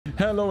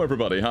Hello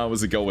everybody, how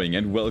is it going?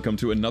 And welcome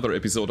to another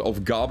episode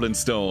of Goblin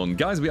Stone.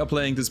 Guys, we are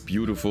playing this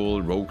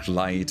beautiful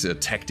roguelite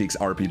tactics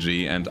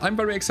RPG, and I'm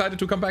very excited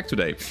to come back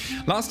today.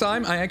 Last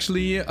time I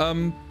actually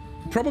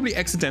probably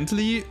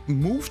accidentally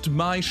moved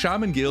my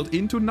Shaman Guild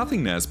into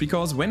nothingness,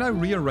 because when I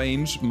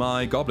rearrange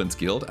my Goblins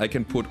Guild, I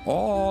can put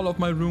all of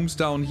my rooms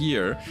down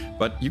here,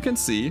 but you can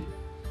see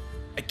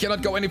I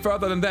cannot go any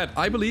further than that.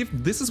 I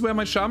believe this is where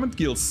my Shaman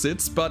Guild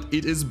sits, but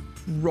it is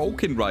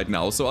broken right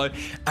now, so I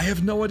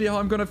have no idea how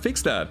I'm gonna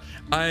fix that.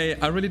 I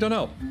really don't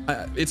know.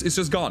 It's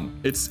just gone.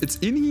 It's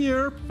in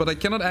here, but I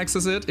cannot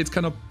access it. It's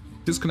kind of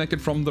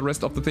disconnected from the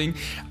rest of the thing.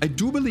 I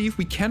do believe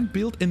we can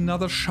build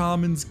another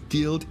Shaman's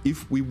Guild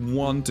if we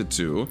wanted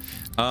to.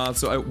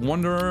 So I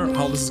wonder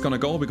how this is gonna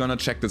go. We're gonna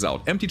check this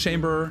out. Empty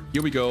chamber,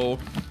 here we go.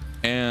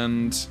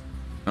 And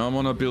I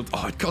wanna build...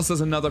 Oh, it costs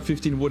us another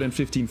 15 wood and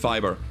 15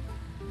 fiber.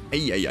 I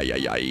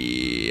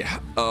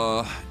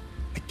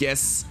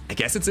guess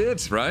it's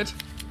it, right?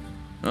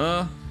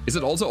 Is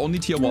it also only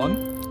tier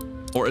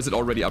 1? Or is it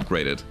already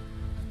upgraded?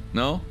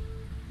 No?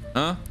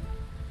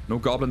 No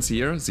goblins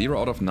here? 0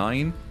 out of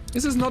 9?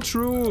 This is not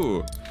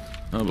true!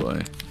 Oh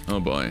boy. Oh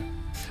boy.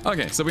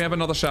 Okay, so we have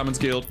another Shaman's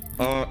Guild.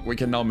 We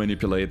can now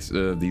manipulate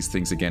these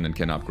things again and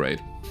can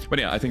upgrade. But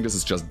yeah, I think this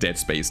is just dead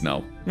space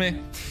now. Meh.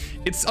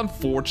 It's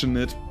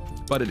unfortunate,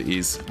 but it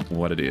is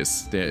what it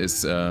is. There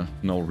is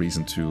no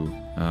reason to...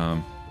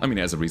 I mean,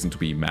 there's a reason to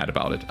be mad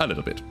about it, a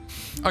little bit.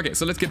 Okay,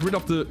 so let's get rid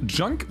of the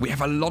junk. We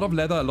have a lot of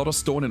leather, a lot of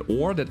stone and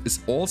ore. That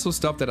is also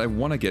stuff that I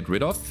want to get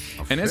rid of.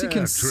 And as you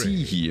can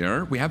see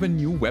here, we have a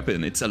new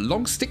weapon. It's a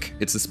long stick.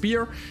 It's a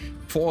spear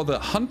for the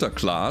hunter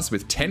class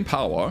with 10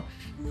 power.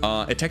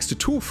 Attacks to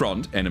 2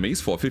 front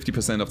enemies for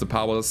 50% of the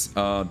power's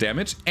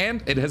damage.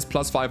 And it has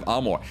 +5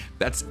 armor.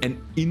 That's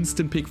an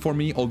instant pick for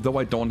me, although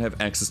I don't have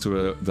access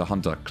to the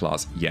hunter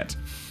class yet.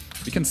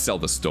 We can sell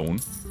the stone.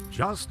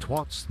 Just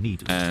what's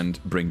needed. And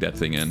bring that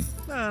thing in.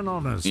 An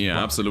honest yeah,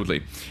 mark.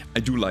 Absolutely. I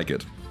do like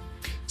it.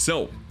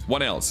 So,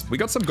 what else? We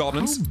got some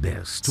goblins.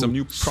 Some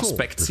new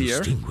prospects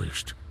here.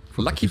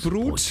 Lucky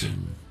Brute.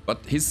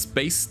 But his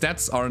base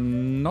stats are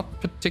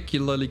not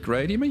particularly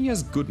great. I mean, he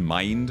has good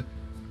mind.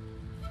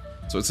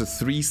 So it's a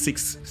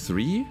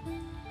 3-6-3.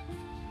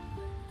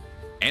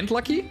 And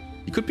lucky?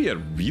 He could be a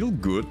real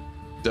good...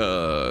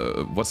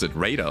 what's it?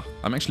 Raider.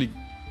 I'm actually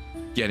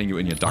getting you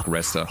in here, Dark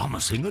Rester.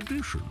 Promising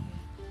addition.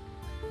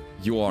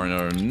 You are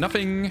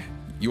nothing.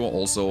 You are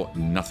also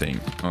nothing.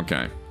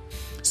 Okay.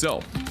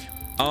 So,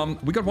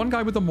 we got one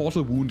guy with a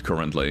mortal wound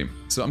currently.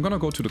 So I'm gonna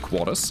go to the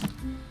quarters.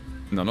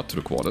 No, not to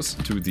the quarters.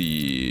 To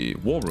the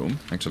war room,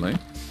 actually.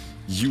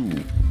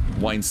 You,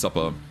 wine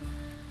supper.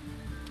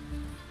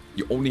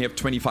 You only have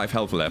 25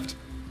 health left.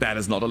 That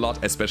is not a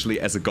lot,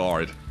 especially as a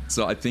guard.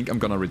 So I think I'm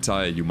gonna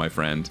retire you, my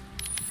friend.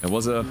 It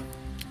was a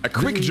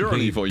quick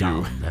journey for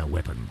you.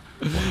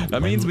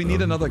 That means we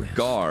need another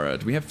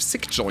guard. We have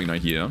Sick Joiner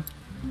here.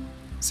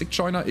 Sick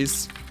Joiner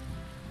is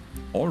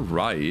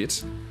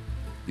alright.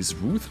 He's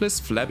ruthless,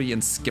 flabby,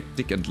 and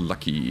skeptic and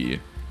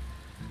lucky.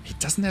 He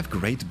doesn't have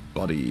great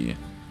body.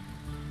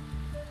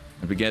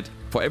 And we get,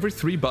 for every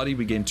 3 body,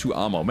 we gain 2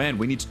 armor. Man,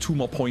 we need 2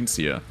 more points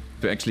here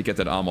to actually get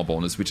that armor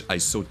bonus, which I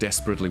so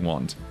desperately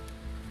want.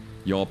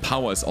 Your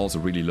power is also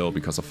really low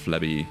because of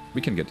flabby.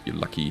 We can get you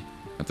lucky,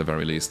 at the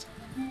very least.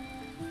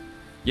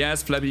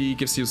 Yes, flabby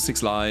gives you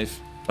 6 life,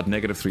 but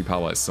 -3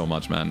 power is so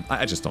much, man.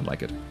 I just don't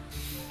like it.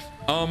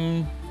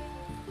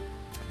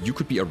 You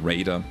could be a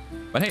raider.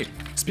 But hey,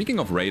 speaking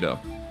of raider,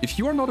 if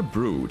you are not a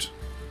brute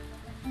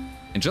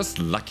and just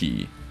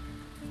lucky,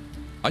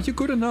 are you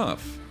good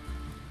enough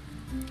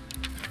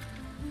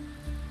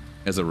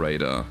as a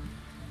raider?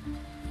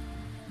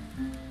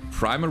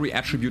 Primary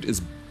attribute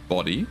is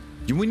body.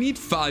 You will need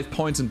 5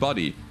 points in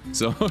body.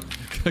 So,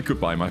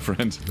 goodbye, my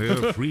friend.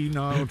 They're free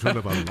now to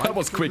live a life. That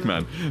was quick,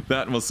 man.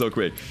 That was so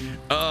quick.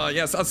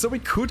 Yes, so we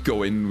could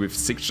go in with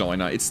Sick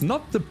Joiner. It's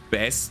not the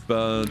best,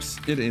 but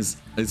it is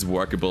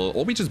workable.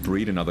 Or we just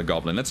breed another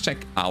goblin. Let's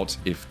check out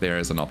if there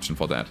is an option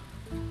for that.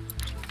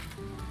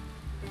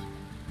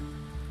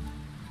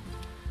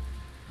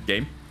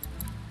 Game?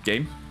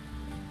 Game?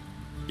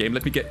 Game,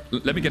 let me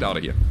get out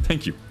of here.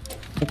 Thank you.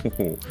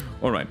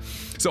 All right.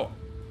 So,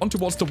 on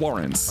towards the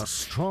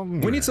Warrens.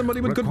 We need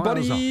somebody with good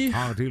body,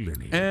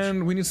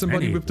 and we need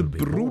somebody with the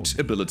brute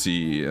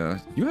ability.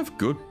 You have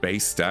good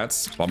base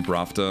stats, Bump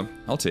Rafter.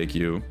 I'll take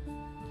you.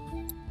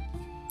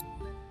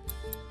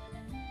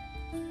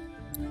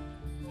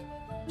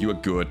 You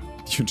are good.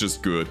 You're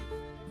just good.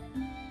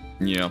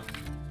 Yeah.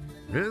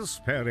 This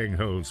pairing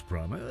holds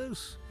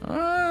promise.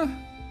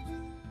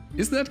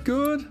 Is that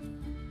good?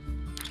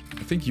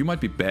 I think you might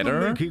be better.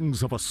 The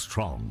makings of a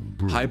strong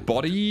brute. High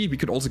body. We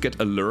could also get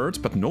alert,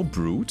 but no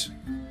brute.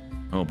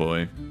 Oh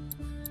boy.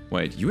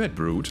 Wait, you had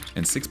brute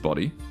and 6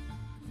 body.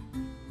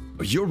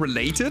 Oh, you're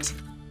related?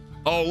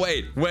 Oh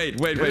wait.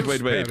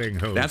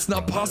 That's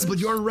not possible.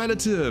 You're a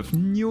relative.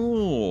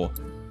 No.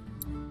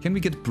 Can we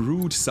get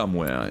brute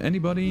somewhere?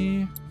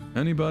 Anybody?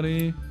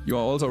 Anybody? You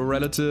are also a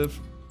relative.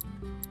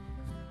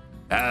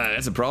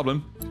 That's a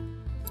problem.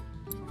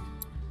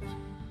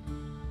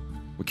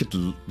 We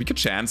we could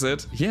chance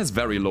it. He has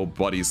very low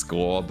body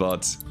score,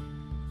 but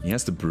he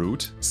has the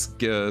brute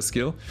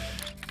skill.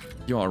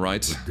 You're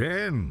alright.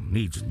 Den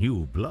needs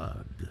new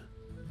blood.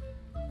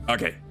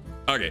 Okay.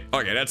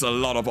 That's a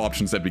lot of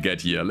options that we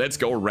get here. Let's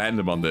go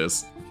random on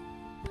this.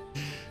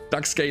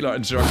 Duck Scaler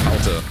and Jerk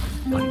Counter.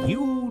 A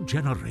new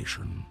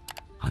generation.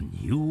 A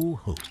new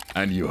hope.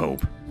 A new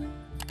hope.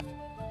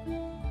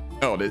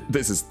 Oh,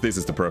 this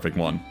is the perfect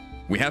one.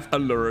 We have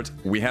Alert,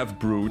 we have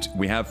Brute,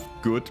 we have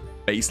good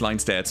baseline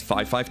stats.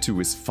 552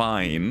 is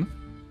fine.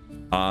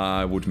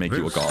 I would make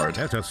you a guard.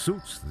 Better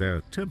suits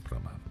their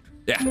temperament.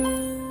 Yeah.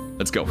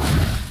 Let's go.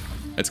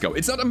 Let's go.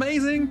 It's not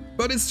amazing,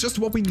 but it's just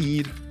what we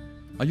need.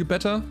 Are you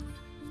better?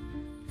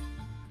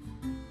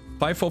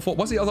 544.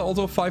 Was the other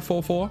also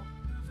 544?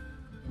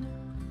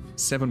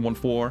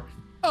 714.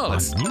 Oh,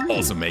 let's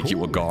also make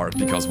you a guard,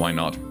 because why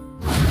not?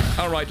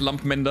 Alright,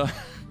 Lump Mender.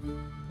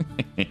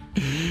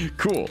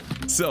 Cool.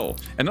 So,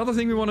 another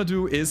thing we want to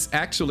do is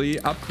actually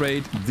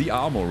upgrade the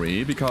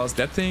armory, because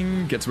that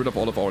thing gets rid of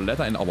all of our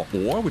leather and our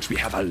ore, which we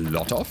have a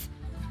lot of.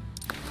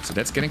 So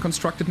that's getting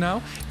constructed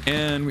now.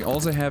 And we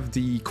also have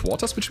the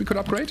quarters, which we could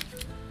upgrade.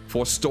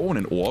 For stone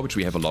and ore, which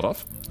we have a lot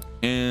of.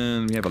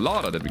 And we have a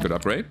larder that we could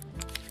upgrade.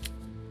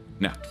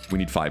 Nah, we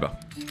need fiber.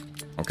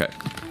 Okay.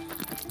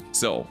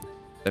 So,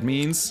 that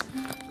means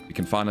we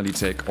can finally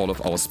take all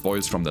of our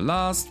spoils from the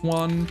last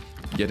one,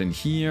 get in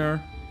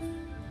here,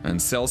 and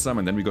sell some,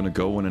 and then we're gonna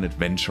go on an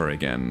adventure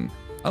again.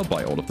 I'll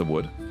buy all of the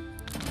wood.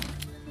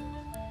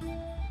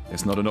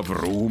 There's not enough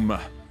room.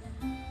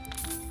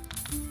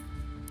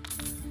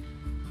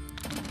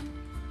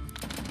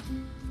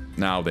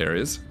 Now there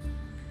is.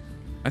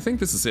 I think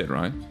this is it,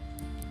 right?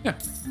 Yeah.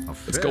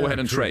 Let's go ahead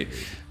and trade.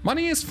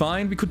 Money is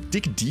fine. We could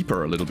dig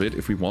deeper a little bit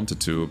if we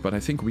wanted to, but I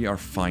think we are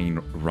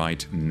fine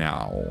right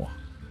now.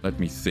 Let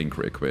me think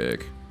real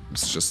quick.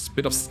 It's just a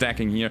bit of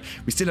stacking here.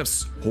 We still have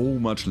so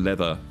much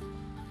leather.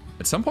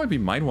 At some point we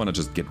might want to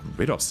just get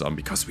rid of some,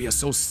 because we are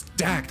so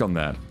stacked on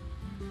that.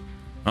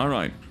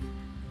 Alright.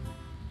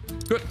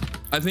 Good.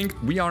 I think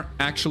we are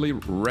actually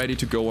ready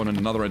to go on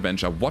another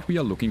adventure. What we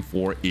are looking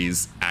for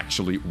is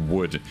actually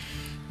wood.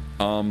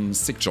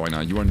 Sick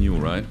Joiner, you are new,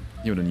 right?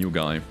 You're the new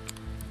guy.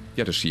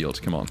 Get a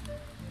shield, come on.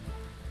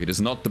 It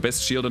is not the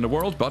best shield in the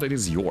world, but it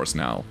is yours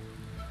now.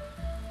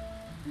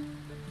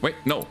 Wait,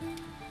 no.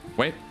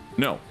 Wait,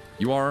 no.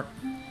 You are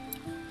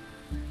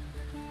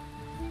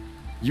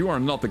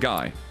not the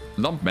guy.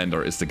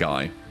 Lumpmender is the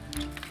guy.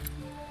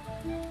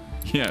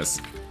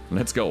 Yes,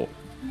 let's go.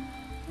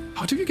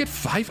 How do you get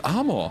 5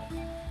 armor?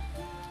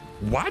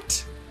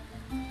 What?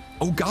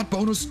 Oh, guard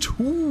bonus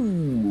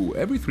 2.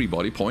 Every 3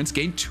 body points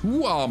gain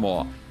 2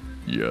 armor.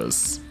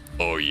 Yes.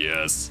 Oh,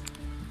 yes.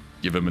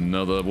 Give him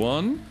another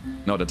one.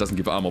 No, that doesn't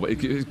give armor, but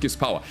it gives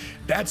power.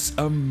 That's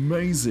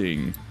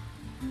amazing.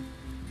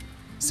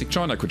 Sick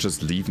Joiner could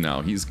just leave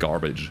now. He's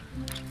garbage.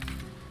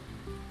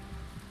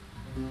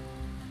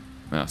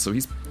 Yeah, so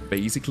he's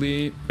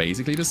basically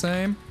the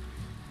same.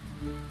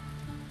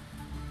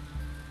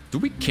 Do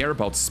we care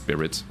about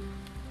spirit?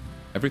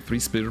 Every 3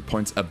 spirit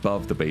points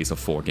above the base of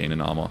 4 gain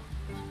in armor.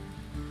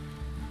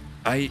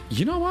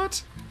 You know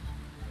what?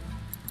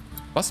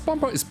 Bust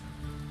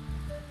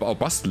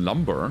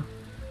Lumber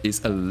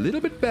is a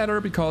little bit better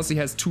because he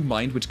has 2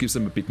 mind, which gives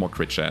him a bit more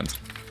crit chance.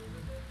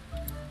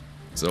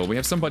 So we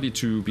have somebody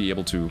to be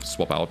able to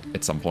swap out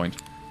at some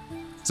point.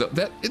 So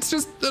that it's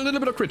just a little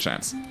bit of crit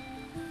chance.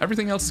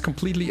 Everything else is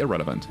completely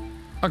irrelevant.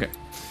 Okay.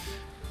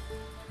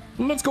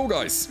 Let's go,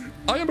 guys.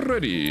 I am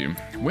ready.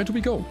 Where do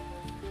we go?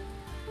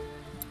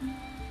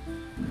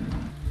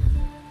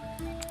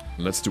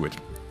 Let's do it.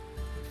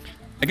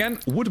 Again,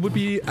 wood would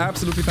be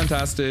absolutely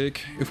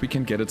fantastic if we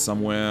can get it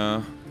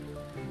somewhere.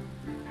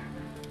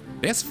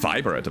 There's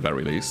fiber at the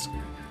very least.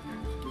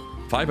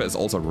 Fiber is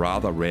also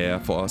rather rare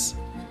for us.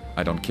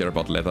 I don't care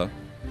about leather.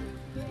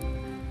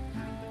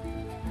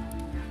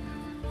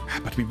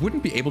 But we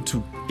wouldn't be able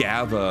to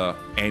gather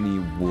any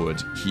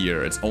wood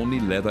here. It's only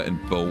leather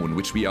and bone,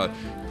 which we are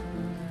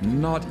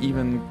not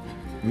even...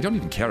 We don't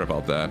even care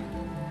about that.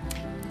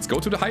 Let's go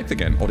to the height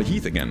again, or the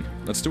heath again.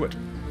 Let's do it.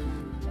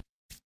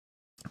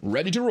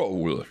 Ready to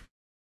roll.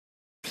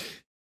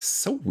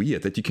 So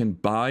weird that you can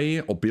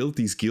buy or build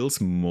these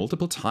guilds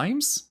multiple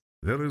times.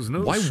 There is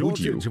no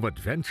shortage of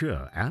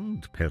adventure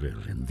and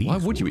peril in these. Why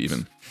would you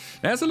even?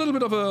 There's a little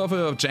bit of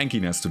a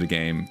jankiness to the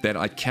game that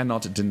I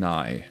cannot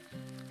deny.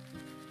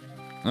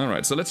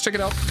 Alright, so let's check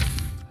it out.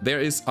 There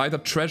is either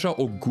treasure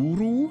or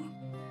guru.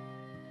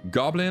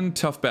 Goblin,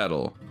 tough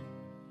battle.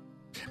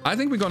 I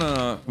think we're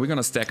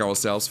gonna stack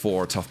ourselves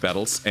for tough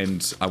battles,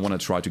 and I want to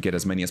try to get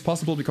as many as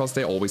possible because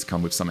they always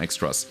come with some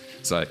extras.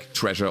 It's like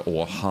treasure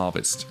or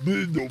harvest.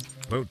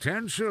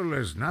 Potential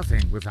is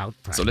nothing without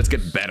practice. So let's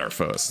get better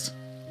first.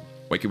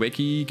 Wakey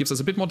Wakey gives us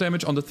a bit more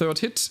damage on the 3rd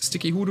hit.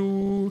 Sticky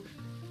Hoodoo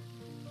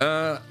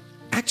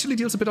actually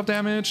deals a bit of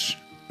damage.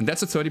 And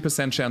that's a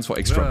 30% chance for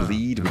extra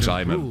bleed, which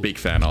I'm a big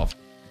fan of.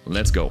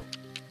 Let's go.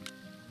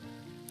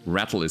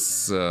 Rattle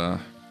is...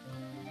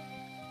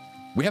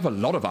 We have a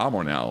lot of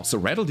armor now, so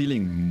Rattle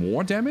dealing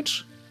more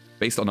damage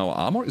based on our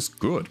armor is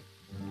good.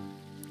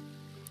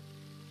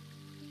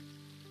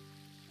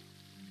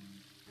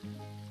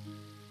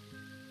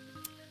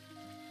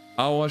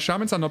 Our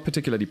shamans are not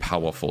particularly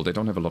powerful. They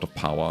don't have a lot of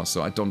power,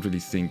 so I don't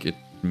really think it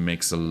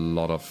makes a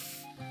lot of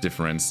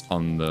difference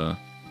on the...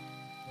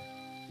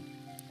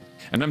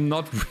 And I'm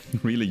not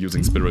really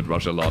using Spirit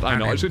Rush a lot. I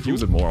know, I should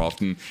use it more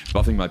often.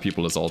 Buffing my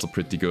people is also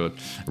pretty good.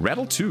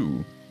 Rattle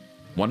 2.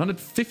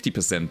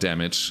 150%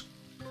 damage.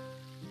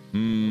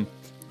 I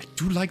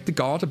do like the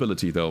guard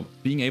ability, though.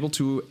 Being able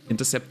to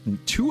intercept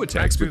 2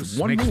 attacks with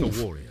 1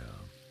 move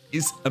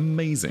is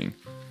amazing.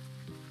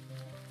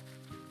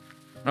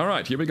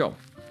 Alright, here we go.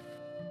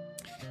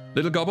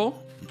 Little Gobbo.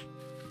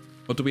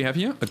 What do we have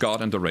here? A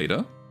guard and a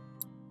raider.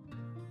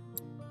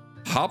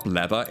 Harp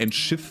leather and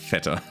shift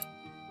fetter.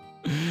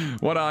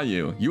 What are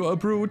you? You are a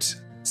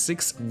brute.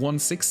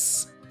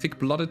 616.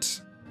 Thick-blooded.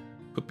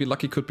 Could be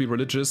lucky, could be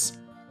religious.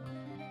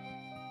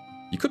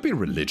 You could be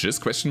religious,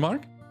 question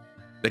mark?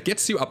 That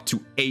gets you up to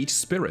 8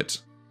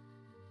 spirit.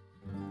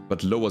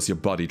 But lowers your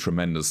body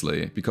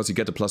tremendously. Because you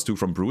get a +2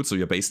 from brute, so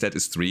your base stat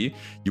is 3.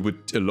 You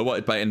would lower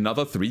it by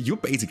another 3. You're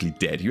basically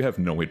dead. You have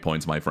no hit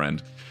points, my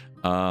friend.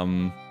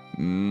 Yeah.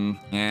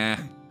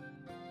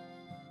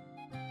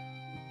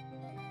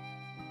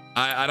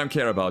 I don't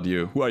care about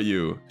you. Who are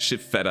you?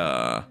 Shift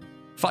fetter.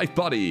 5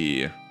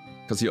 body.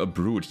 Because you're a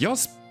brute. Your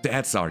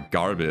stats are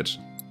garbage.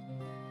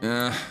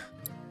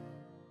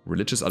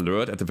 Religious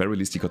alert. At the very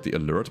least, you got the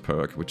alert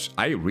perk, which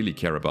I really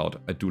care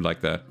about. I do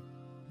like that.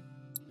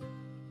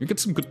 You get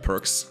some good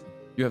perks.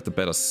 You have the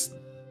better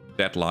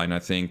stat line, I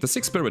think. The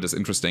 6 spirit is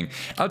interesting.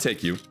 I'll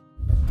take you.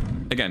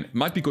 Again,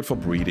 might be good for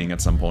breeding at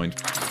some point.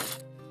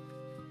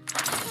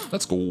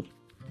 Let's go.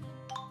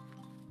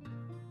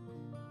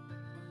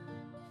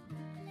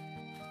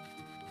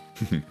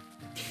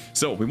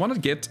 So, we want to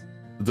get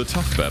the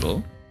tough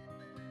battle.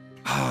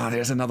 Ah,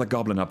 there's another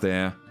goblin up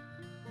there.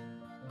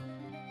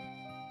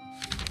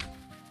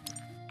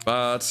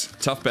 But,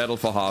 tough battle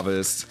for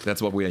harvest.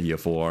 That's what we are here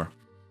for.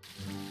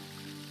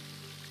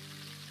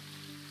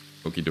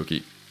 Okie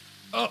dokie.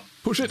 Oh,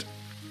 push it.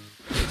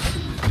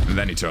 And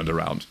then he turned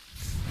around.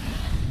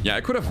 Yeah,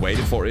 I could have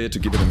waited for it to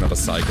give it another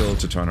cycle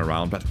to turn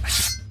around, but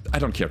I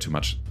don't care too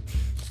much.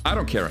 I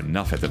don't care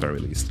enough at the very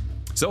least.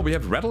 So we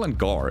have Rattle and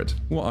Guard.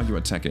 Who are you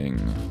attacking?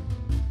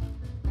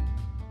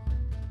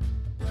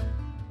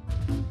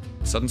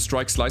 Sudden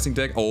Strike, Slicing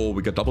Dagger. Oh,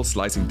 we got double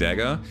Slicing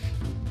Dagger.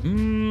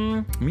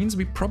 Means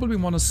we probably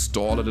want to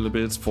stall a little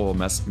bit for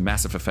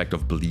massive effect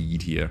of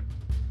bleed here.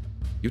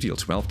 You deal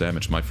 12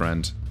 damage, my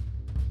friend.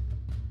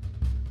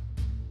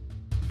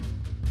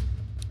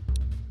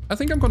 I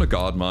think I'm gonna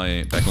guard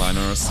my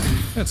backliners.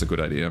 That's a good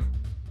idea.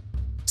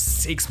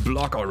 6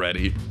 block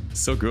already.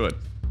 So good.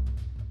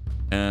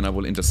 And I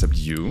will intercept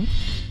you.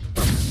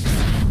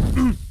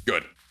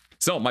 Good.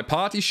 So, my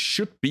party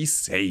should be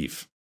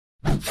safe.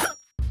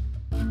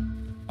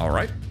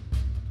 Alright.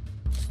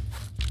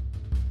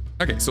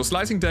 Okay, so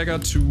Slicing Dagger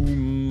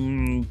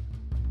to...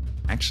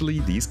 actually,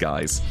 these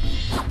guys.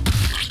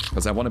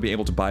 Because I want to be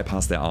able to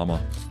bypass their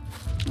armor.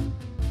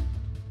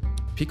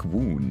 Pick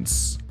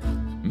wounds.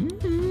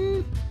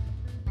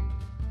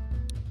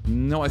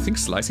 No, I think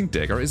Slicing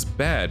Dagger is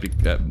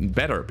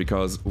better,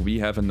 because we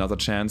have another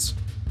chance.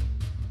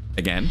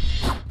 Again?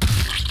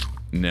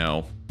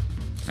 No.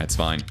 That's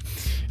fine.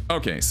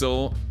 Okay,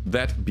 so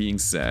that being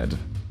said,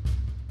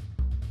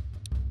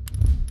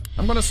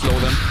 I'm gonna slow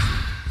them.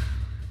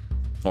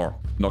 Or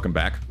knock them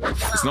back.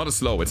 It's not a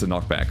slow, it's a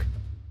knockback.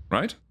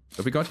 Right?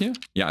 What we got here?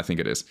 Yeah, I think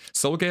it is.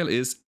 Soul Gale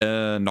is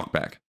a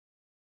knockback.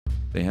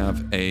 They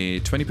have a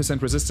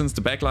 20% resistance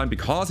to backline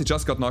because he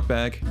just got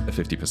knockback, a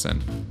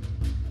 50%.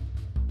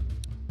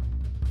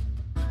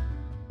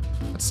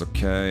 That's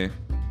okay.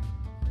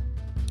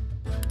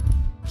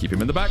 Keep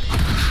him in the back.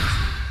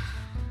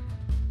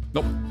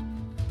 Nope.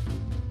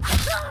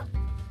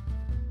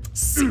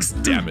 6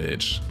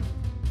 damage.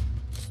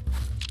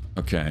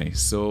 Okay,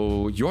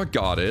 so you're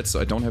guarded, so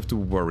I don't have to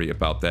worry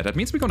about that. That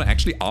means we're gonna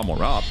actually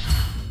armor up.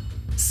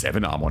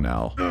 7 armor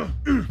now.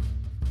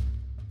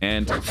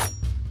 And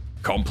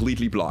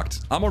completely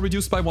blocked. Armor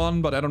reduced by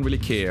 1, but I don't really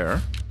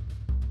care.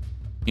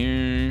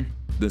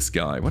 This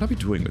guy, what are we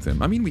doing with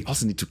him? I mean, we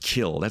also need to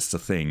kill, that's the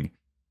thing.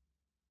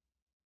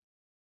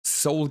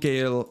 Soul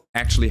Gale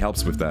actually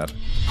helps with that.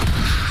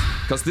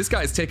 Because this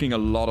guy is taking a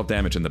lot of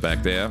damage in the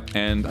back there.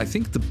 And I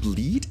think the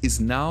bleed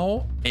is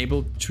now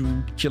able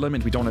to kill him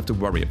and we don't have to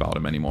worry about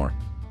him anymore.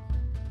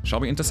 Shall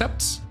we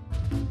intercept?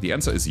 The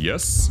answer is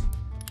yes.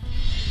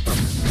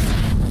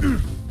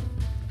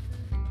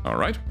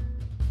 Alright.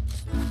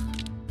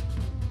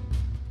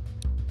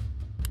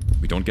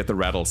 We don't get the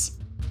rattles.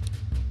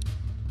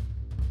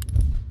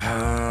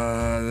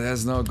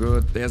 There's no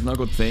good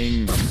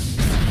thing.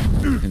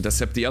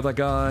 Intercept the other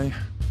guy.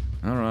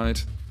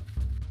 Alright.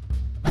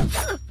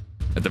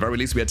 At the very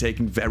least, we are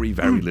taking very,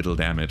 very little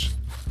damage.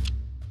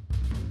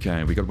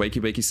 Okay, we got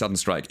Wakey Wakey Sudden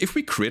Strike. If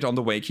we crit on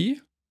the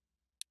Wakey,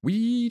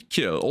 we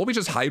kill. Or we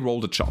just high roll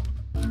the chop.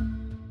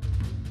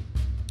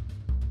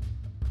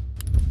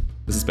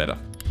 This is better.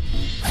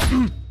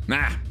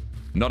 Nah,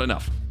 not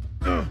enough.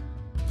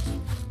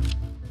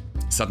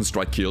 Sudden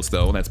Strike kills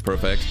though, that's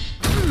perfect.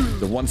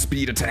 The 1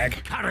 speed attack.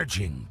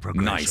 Encouraging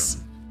progression.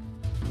 Nice.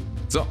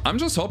 So I'm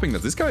just hoping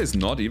that this guy is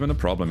not even a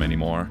problem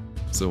anymore.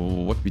 So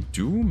what we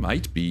do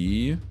might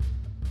be a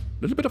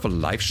little bit of a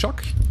life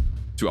shock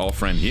to our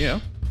friend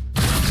here.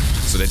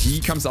 So that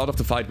he comes out of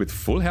the fight with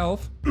full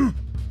health.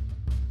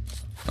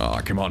 Oh,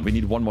 come on. We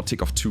need one more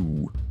tick of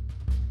 2.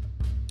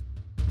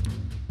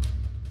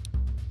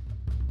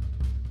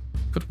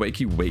 Could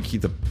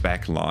wakey the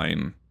back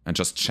line and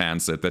just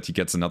chance it that he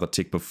gets another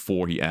tick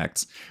before he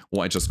acts.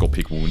 Or I just go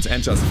pick wounds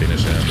and just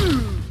finish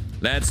him.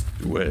 Let's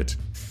do it.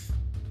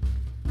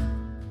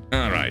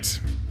 Alright.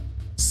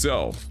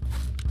 So.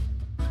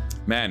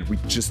 Man, we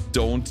just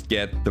don't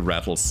get the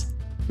rattles.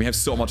 We have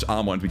so much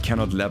armor and we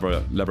cannot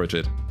leverage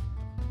it.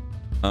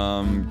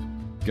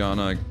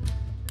 Gonna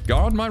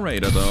guard my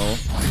raider though.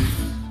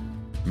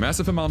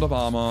 Massive amount of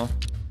armor.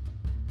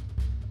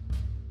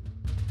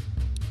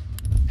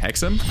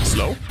 Hex him?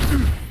 Slow?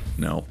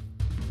 No.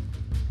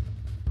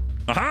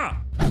 Aha!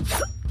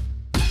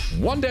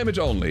 1 damage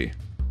only.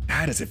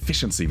 That is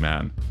efficiency,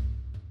 man.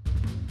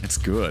 That's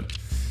good.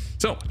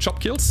 So, chop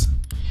kills?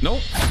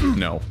 No?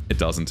 No, it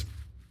doesn't.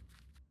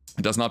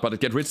 It does not, but it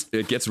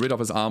gets rid of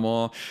his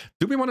armor.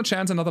 Do we want to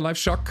chance another life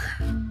shock?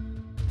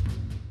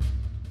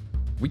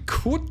 We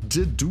could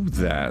do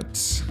that.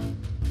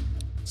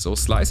 So,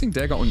 slicing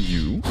dagger on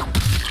you.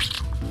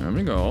 There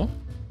we go.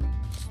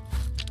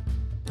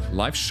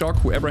 Life shock,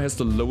 whoever has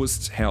the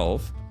lowest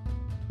health.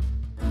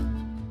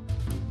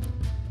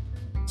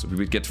 So we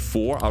would get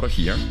 4 out of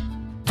here.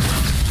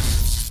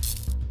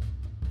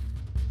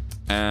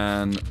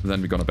 And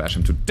then we're gonna bash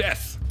him to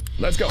death.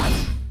 Let's go.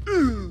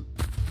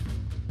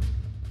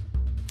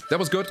 That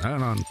was good.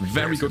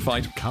 Very good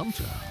fight.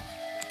 Counter.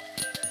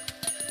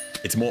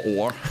 It's more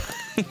ore.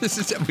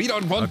 We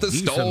don't want the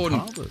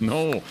stone.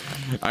 No,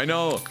 I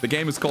know. The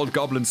game is called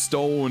Goblin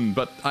Stone,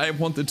 but I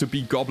want it to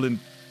be Goblin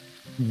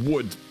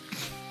Wood.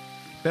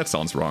 That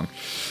sounds wrong.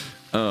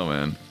 Oh,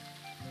 man.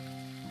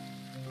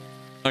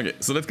 Okay,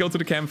 so let's go to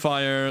the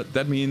campfire.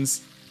 That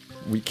means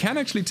we can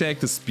actually take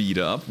the speed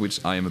up,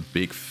 which I am a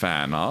big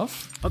fan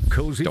of. A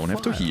cozy Don't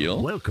have to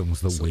heal.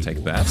 Welcomes the so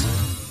take that.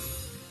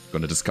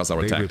 Gonna discuss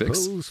our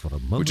tactics,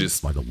 which is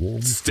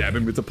stab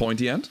him with the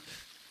pointy end.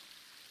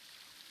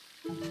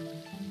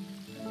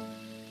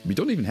 We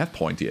don't even have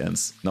pointy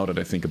ends, now that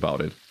I think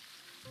about it.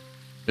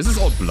 This is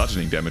all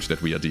bludgeoning damage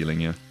that we are dealing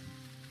here.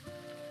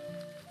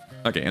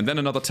 Okay, and then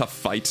another tough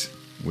fight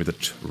with a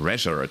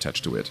treasure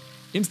attached to it.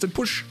 Instant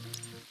push.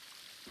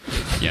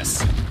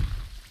 Yes.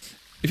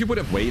 If he would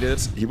have waited,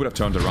 he would have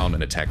turned around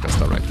and attacked us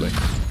directly.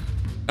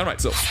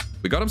 Alright, so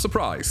we got him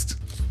surprised.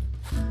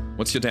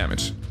 What's your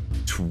damage?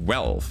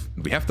 12.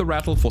 We have the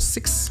rattle for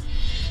 6.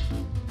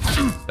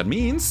 That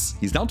means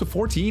he's down to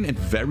 14 and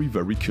very,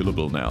 very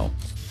killable now.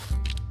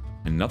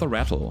 Another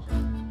rattle.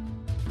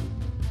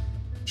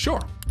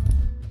 Sure.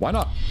 Why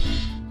not?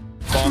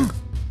 Bonk.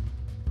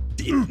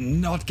 Did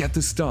not get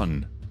the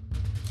stun.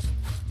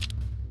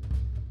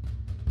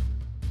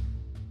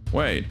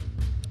 Wait.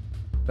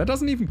 That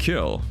doesn't even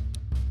kill.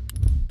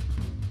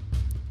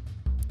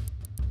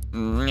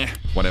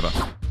 Whatever.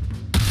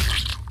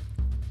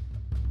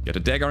 Get a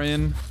dagger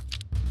in.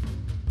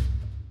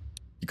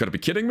 You gotta be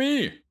kidding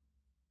me.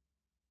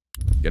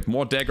 Get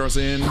more daggers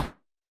in.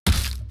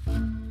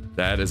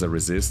 That is a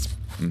resist.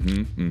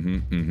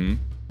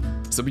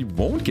 So we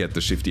won't get the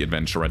shifty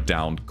adventurer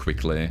down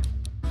quickly.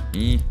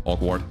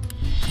 Awkward.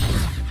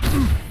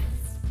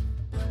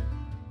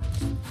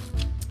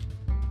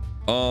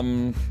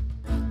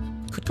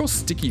 Could go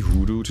sticky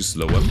hoodoo to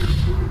slow him.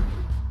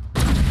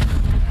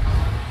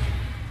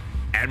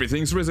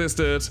 Everything's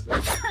resisted.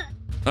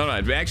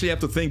 Alright, we actually have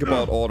to think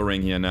about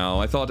ordering here now.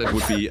 I thought it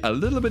would be a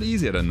little bit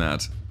easier than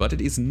that, but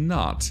it is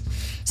not.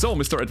 So,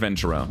 Mr.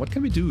 Adventurer, what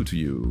can we do to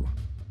you?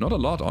 Not a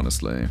lot,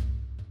 honestly.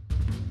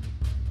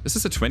 This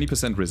is a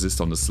 20%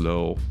 resist on the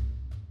slow.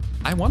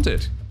 I want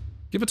it.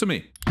 Give it to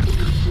me.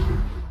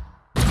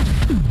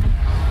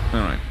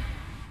 Alright.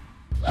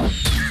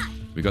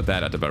 We got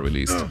that at the very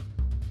least.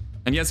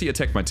 And yes, he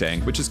attacked my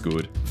tank, which is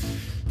good.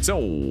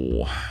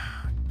 So,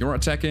 you're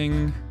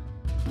attacking...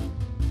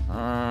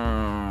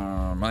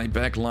 my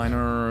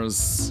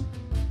backliners...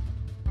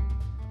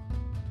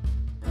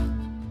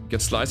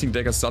 Get Slicing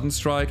Dagger Sudden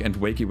Strike and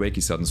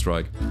Wakey Sudden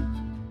Strike.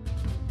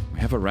 We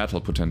have a rattle,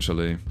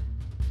 potentially.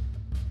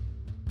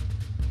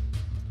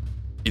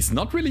 It's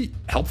not really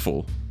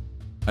helpful.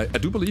 I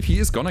do believe he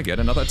is gonna get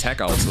another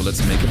attack out, so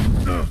let's make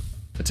him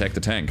attack the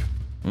tank.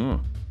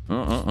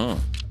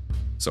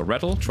 So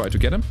rattle, try to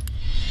get him.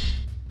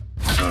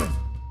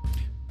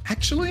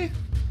 Actually,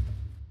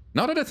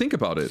 now that I think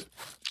about it,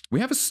 we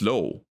have a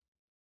slow.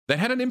 That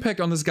had an impact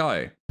on this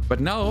guy. But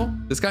now,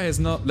 this guy has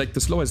not, like,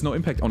 the slow has no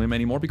impact on him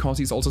anymore because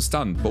he's also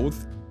stunned.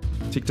 Both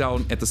tick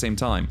down at the same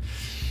time.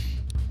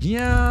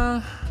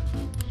 Yeah.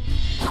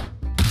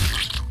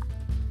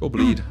 Go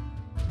bleed.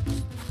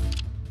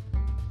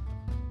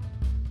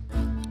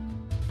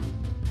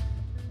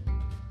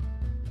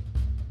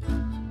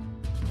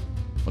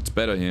 What's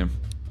better here?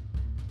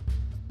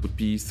 Would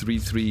be 3,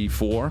 3,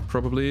 4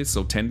 probably,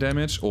 so 10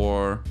 damage,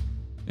 or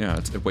yeah,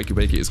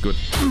 Wakey is good.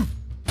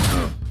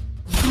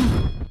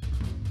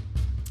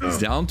 It's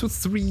down to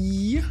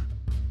 3.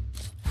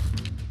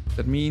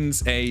 That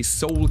means a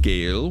Soul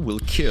Gale will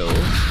kill.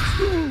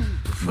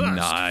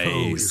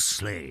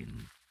 Nice.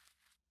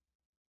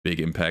 Big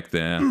impact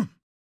there.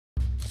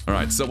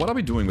 Alright, so what are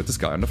we doing with this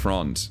guy on the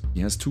front?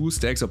 He has 2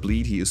 stacks of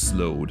bleed, he is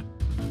slowed.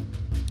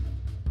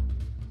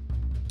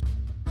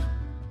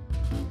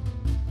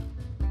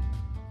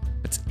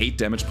 That's 8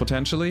 damage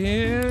potentially.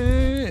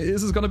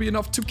 Is this gonna be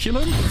enough to kill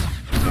him?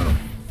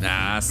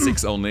 Nah,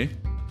 6 only.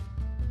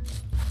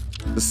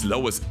 The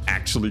slow is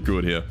actually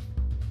good here.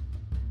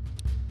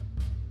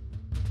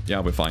 Yeah,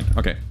 we're fine.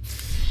 Okay.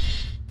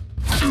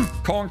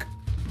 Conk.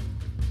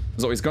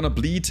 So he's gonna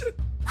bleed.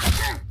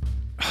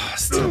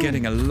 Still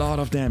getting a lot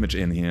of damage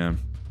in here.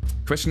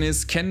 Question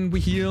is, can we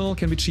heal?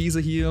 Can we cheese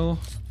a heal?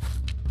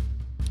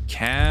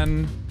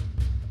 Can.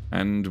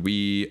 And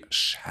we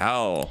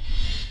shall.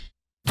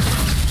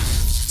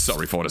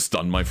 Sorry for the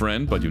stun, my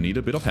friend, but you need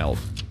a bit of help.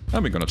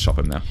 And we're gonna chop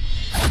him now.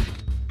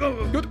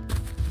 Good.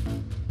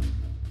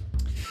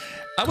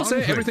 I would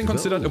say everything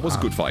considered, it was a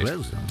good fight.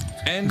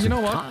 And you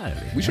know what?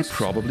 We should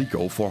probably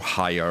go for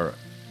higher...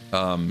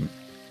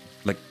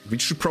 like, we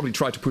should probably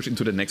try to push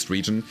into the next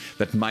region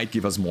that might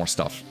give us more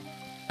stuff.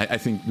 I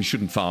think we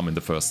shouldn't farm in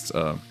the first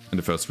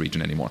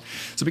region anymore.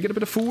 So we get a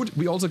bit of food.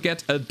 We also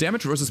get a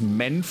damage versus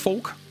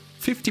menfolk.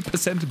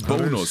 50%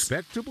 bonus.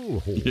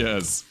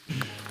 Yes.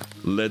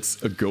 Let's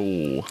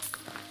go.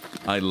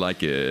 I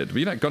like it.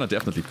 We're gonna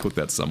definitely put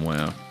that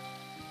somewhere.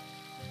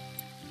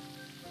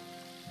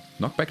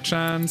 Knockback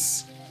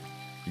chance.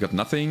 We got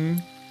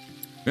nothing.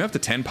 We have the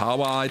 10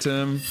 power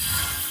item.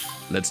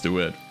 Let's do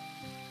it.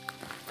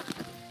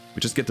 We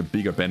just get the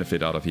bigger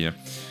benefit out of here.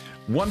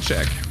 1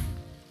 check.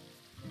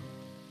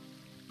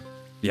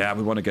 Yeah,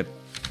 we want to get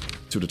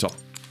to the top.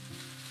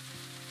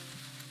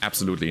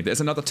 Absolutely.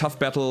 There's another tough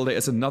battle. There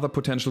is another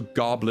potential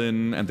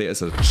goblin. And there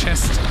is a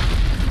chest.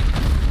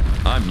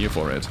 I'm here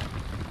for it.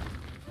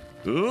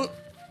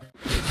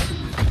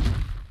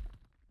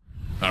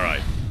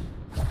 Alright.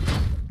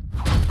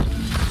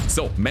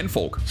 So,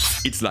 menfolk.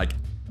 It's like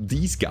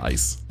these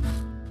guys.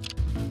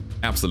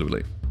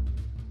 Absolutely.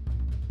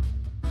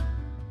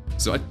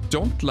 So I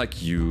don't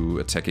like you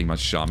attacking my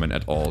shaman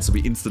at all, so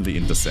we instantly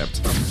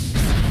intercept.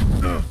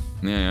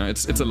 Yeah,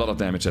 it's a lot of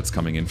damage that's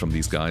coming in from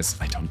these guys.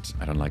 I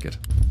don't like it.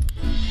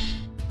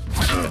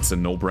 That's a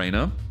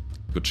no-brainer.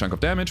 Good chunk of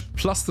damage,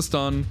 plus the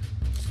stun.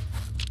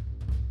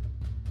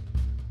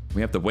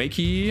 We have the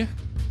Wakey,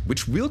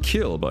 which will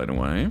kill, by the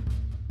way.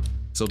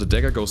 So the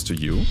dagger goes to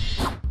you.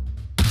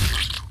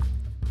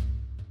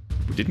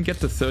 We didn't get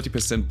the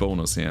 30%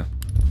 bonus here.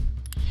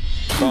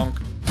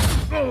 Bonk.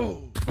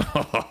 Oh!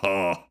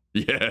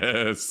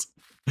 Yes!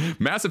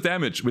 Massive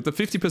damage with the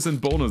 50%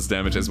 bonus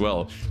damage as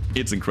well.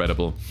 It's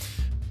incredible.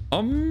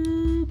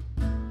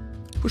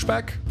 Push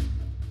back.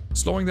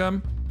 Slowing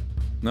them.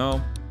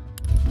 No.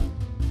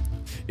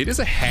 It is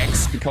a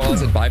hex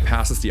because it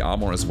bypasses the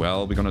armor as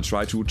well. We're gonna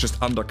try to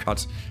just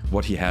undercut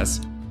what he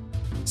has.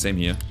 Same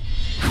here.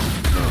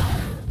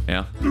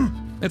 Yeah.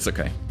 It's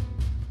okay.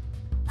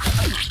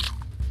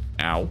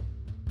 Ow.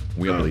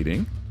 We are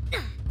bleeding.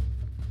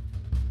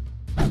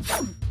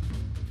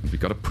 We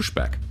got a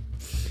pushback.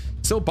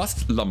 So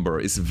Bust Lumber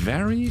is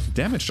very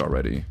damaged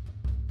already.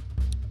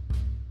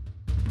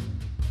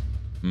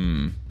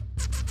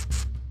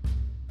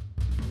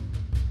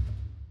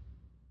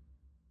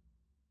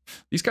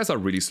 These guys are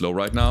really slow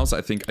right now, so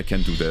I think I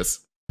can do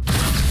this.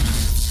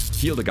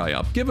 Heal the guy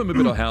up. Give him a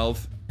bit of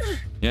health.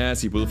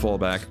 Yes, he will fall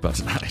back,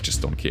 but I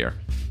just don't care.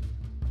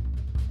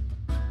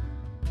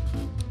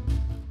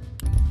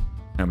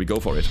 And we go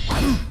for it.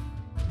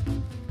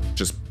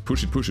 Just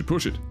push it, push it,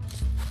 push it.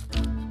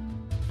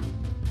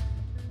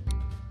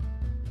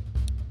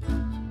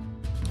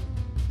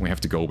 We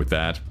have to go with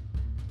that.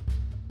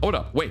 Hold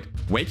up, wait.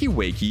 Wakey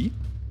Wakey?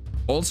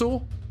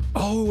 Also?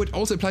 Oh, it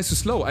also applies to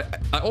slow.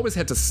 I always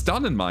had the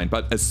stun in mind,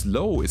 but a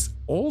slow is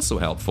also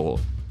helpful.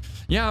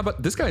 Yeah,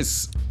 but this guy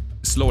is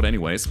slowed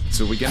anyways.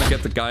 So we're gonna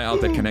get the guy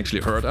out that can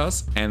actually hurt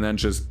us and then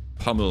just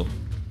pummel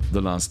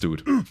the last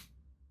dude.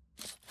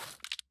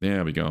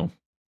 There we go.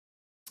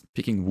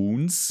 Picking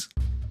wounds.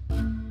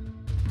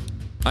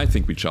 I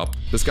think we chop.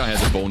 This guy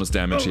has a bonus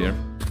damage here.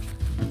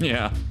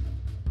 Yeah.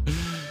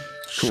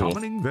 Cool.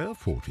 Summoning their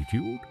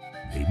fortitude,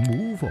 they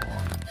move on.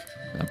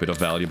 A bit of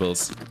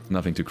valuables.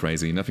 Nothing too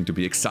crazy. Nothing to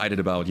be excited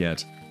about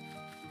yet.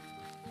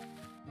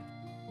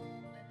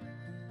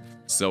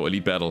 So,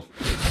 elite battle.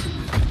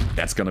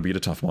 That's gonna be the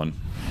tough one.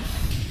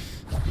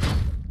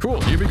 Cool,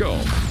 here we go.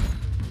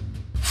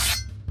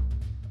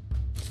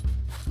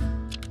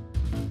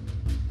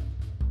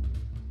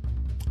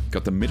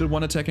 Got the middle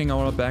one attacking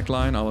our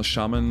backline, our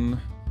shaman.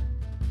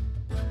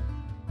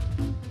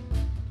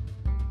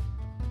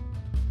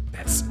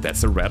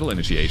 That's a rattle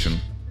initiation.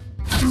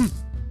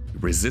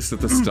 Resisted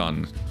the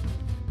stun.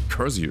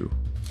 Curse you.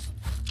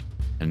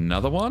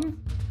 Another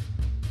one?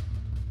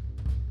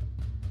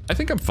 I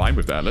think I'm fine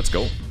with that. Let's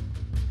go.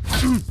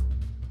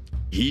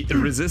 He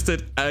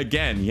resisted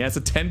again. He has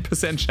a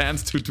 10%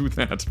 chance to do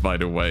that, by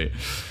the way.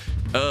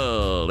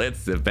 Oh,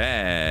 that's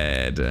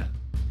bad.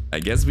 I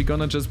guess we're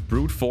gonna just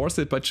brute force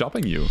it by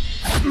chopping you.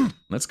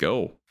 Let's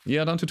go.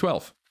 Yeah, down to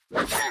 12.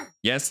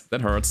 Yes,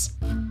 that hurts.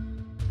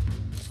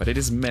 But it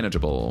is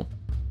manageable.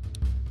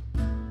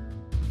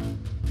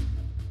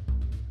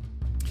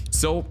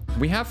 So,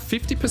 we have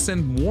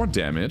 50% more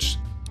damage.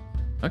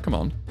 Oh, come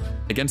on.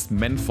 Against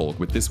menfolk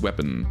with this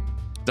weapon.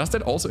 Does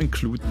that also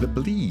include the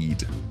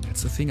bleed?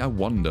 That's the thing I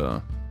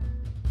wonder.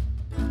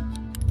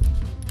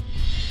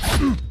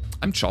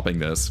 I'm chopping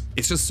this.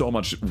 It's just so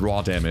much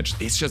raw damage.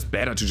 It's just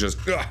better to just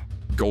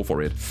go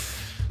for it.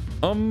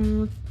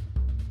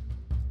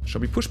 Shall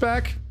we push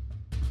back?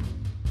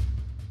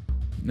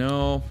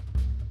 No.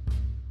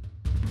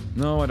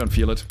 No, I don't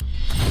feel it.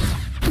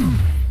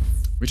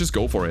 We just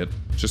go for it.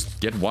 Just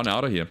get one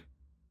out of here.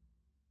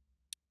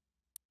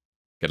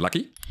 Get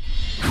lucky?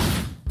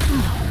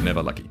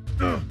 Never lucky.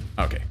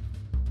 Okay.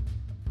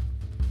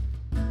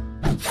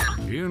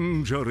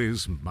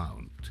 Injuries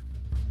mount.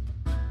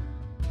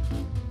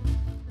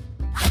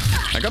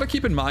 I gotta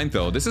keep in mind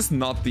though, this is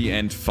not the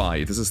end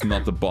fight. This is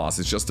not the boss.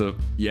 It's just a,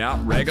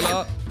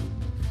 regular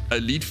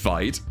elite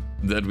fight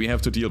that we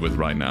have to deal with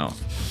right now.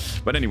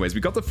 But anyways,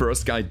 we got the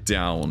first guy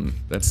down.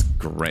 That's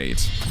great.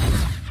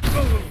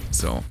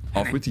 So,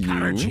 off with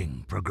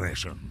you.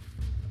 Progression.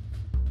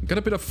 Got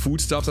a bit of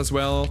foodstuffs as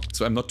well,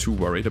 so I'm not too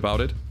worried about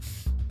it.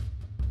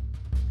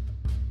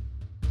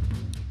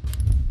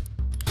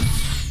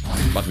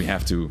 But we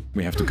have to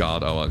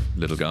guard our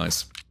little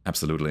guys.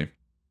 Absolutely.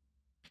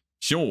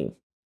 Sure.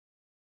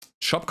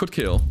 Chop could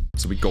kill,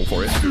 so we go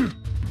for it.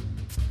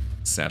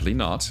 Sadly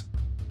not.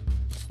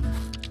 I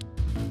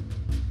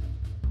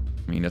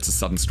mean, that's a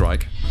sudden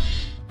strike.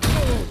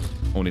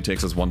 Only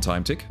takes us one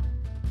time tick.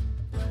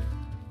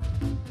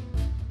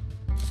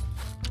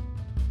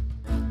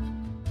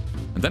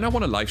 And then I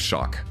want a life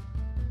shock.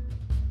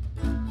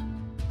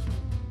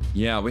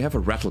 Yeah, we have a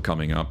rattle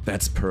coming up.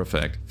 That's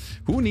perfect.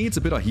 Who needs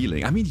a bit of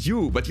healing? I mean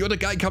you, but you're the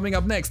guy coming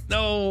up next.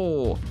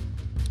 No!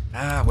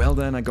 Ah, well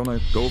then, I'm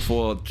gonna go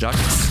for Jug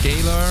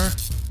Scaler.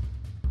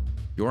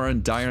 You are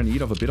in dire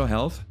need of a bit of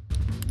health.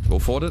 Go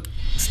for it.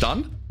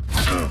 Stun?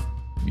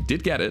 We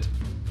did get it.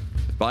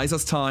 It buys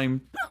us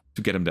time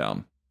to get him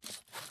down.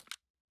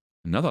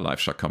 Another life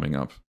shock coming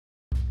up.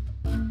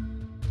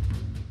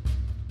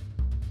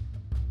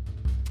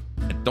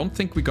 I don't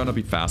think we're gonna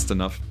be fast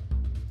enough.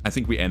 I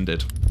think we end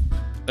it.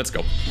 Let's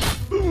go.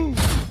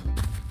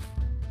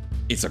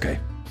 It's okay.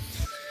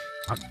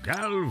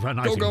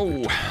 Go,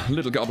 go,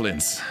 little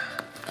goblins.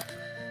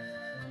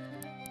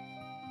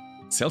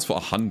 Sells for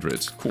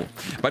 100. Cool.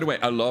 By the way,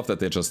 I love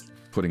that they're just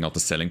putting out the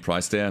selling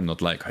price there and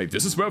not like, hey,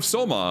 this is worth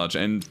so much,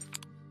 and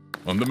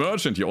on the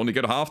merchant you only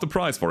get half the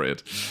price for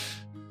it.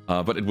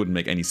 But it wouldn't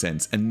make any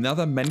sense.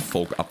 Another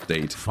menfolk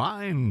update.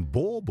 Fine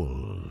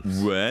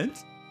baubles.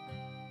 What?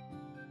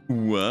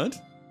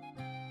 What?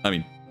 I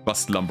mean,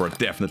 Bust Lumber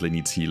definitely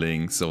needs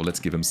healing, so let's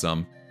give him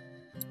some.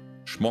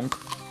 Schmonk.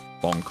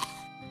 Bonk.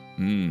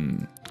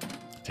 Mmm.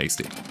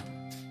 Tasty.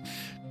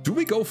 Do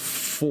we go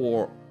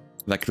for,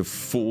 like, the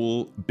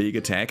full big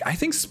attack? I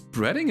think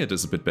spreading it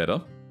is a bit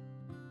better.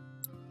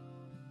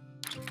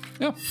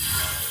 Yeah.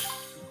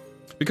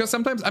 Because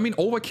sometimes, I mean,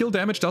 overkill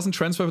damage doesn't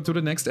transfer to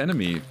the next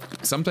enemy.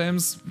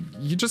 Sometimes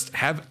you just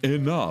have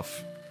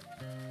enough.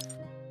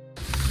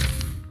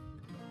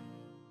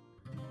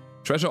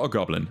 Treasure or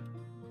goblin?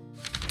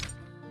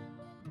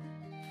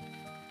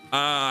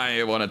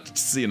 I want to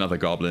see another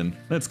goblin.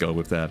 Let's go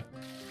with that.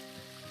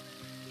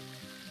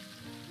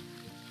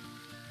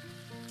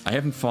 I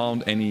haven't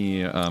found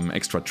any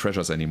extra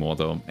treasures anymore,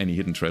 though. Any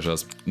hidden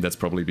treasures. That's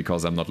probably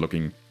because I'm not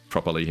looking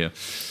properly here.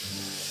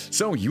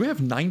 So, you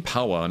have 9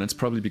 power, and it's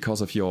probably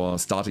because of your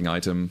starting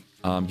item.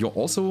 You're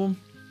also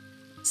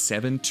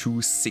 7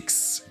 to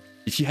 6.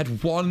 If you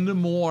had one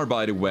more,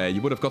 by the way,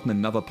 you would have gotten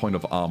another point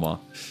of armor.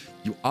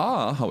 You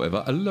are,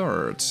 however,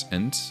 alert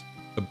and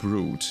a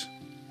brute.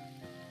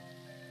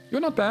 You're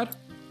not bad.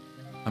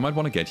 I might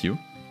want to get you.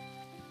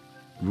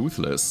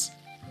 Ruthless.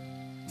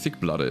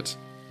 Thick-blooded.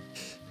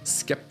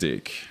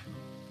 Skeptic.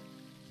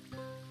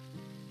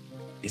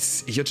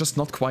 You're just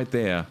not quite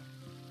there.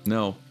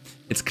 No.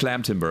 It's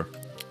Clam Timber.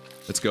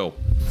 Let's go.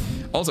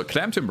 Also,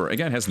 Clam Timber,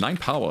 again, has 9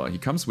 power. He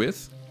comes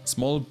with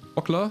small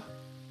buckler.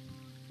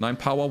 9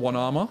 power, 1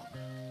 armor.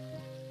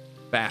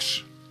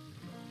 Bash.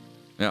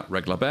 Yeah,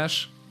 regular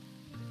bash.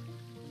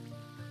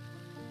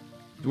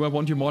 Do I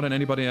want you more than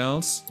anybody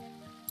else?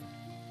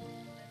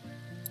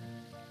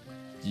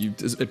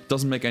 It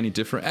doesn't make any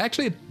difference.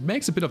 Actually, it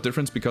makes a bit of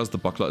difference because the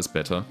buckler is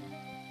better.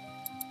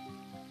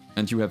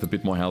 And you have a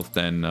bit more health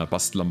than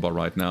Bust Lumber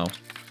right now.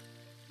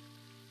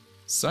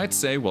 So I'd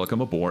say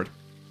welcome aboard.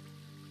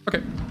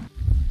 Okay.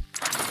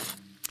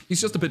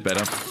 He's just a bit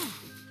better.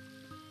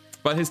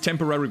 But his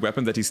temporary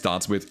weapon that he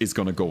starts with is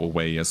gonna go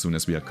away as soon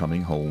as we are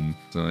coming home.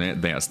 So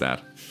there's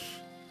that.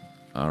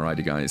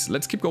 Alrighty guys,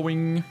 let's keep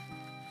going.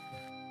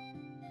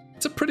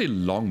 It's a pretty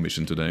long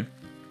mission today.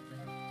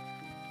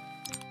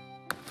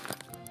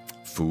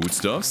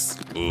 Foodstuffs.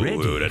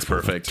 Ooh, that's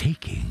perfect.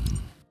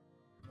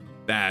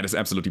 That is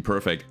absolutely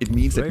perfect. It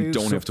means that we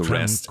don't have to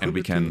rest and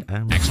we can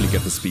actually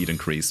get the speed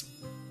increase.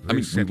 I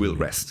mean, we will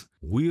rest.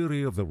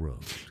 Weary of the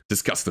road.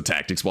 Discuss the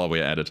tactics while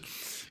we're at it.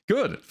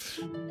 Good.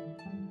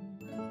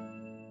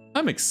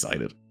 I'm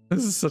excited.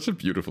 This is such a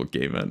beautiful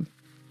game, man.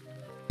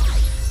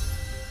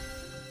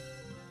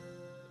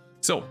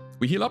 So,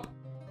 we heal up.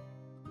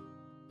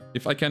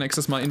 If I can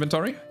access my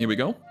inventory. Here we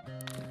go.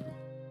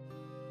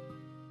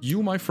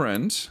 You, my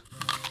friend.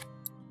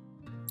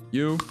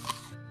 You.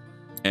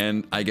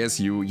 And I guess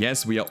you.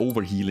 Yes, we are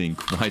overhealing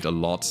quite a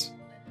lot.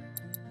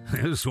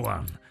 This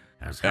one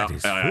has had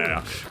his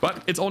fill.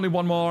 But it's only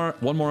one more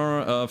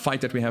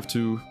fight that we have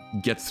to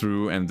get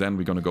through, and then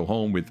we're gonna go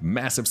home with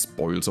massive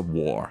spoils of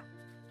war.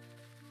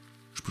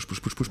 Push,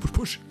 push, push, push, push,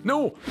 push.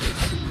 No!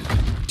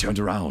 Turned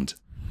around.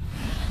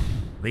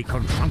 They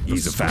confront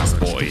He's a fast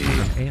boy. To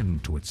put an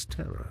end to its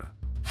terror.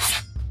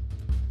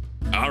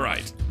 All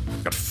right,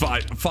 got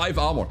five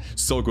armor.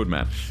 So good,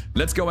 man.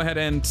 Let's go ahead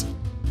and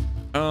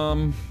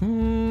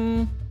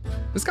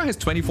this guy has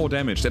 24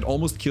 damage. That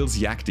almost kills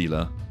Yak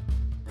Dealer.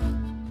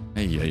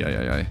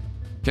 Ay.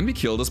 Can we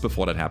kill this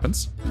before that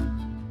happens?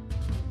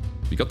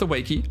 We got the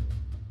Wakey.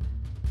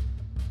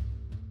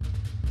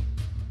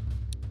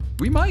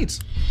 We might.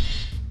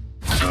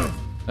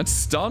 Let's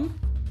stun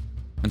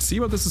and see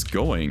where this is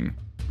going.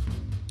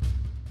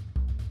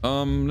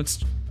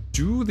 Let's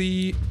do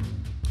the...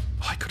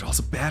 Oh, I could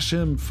also bash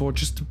him for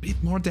just a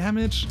bit more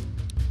damage.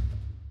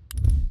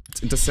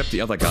 Let's intercept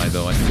the other guy,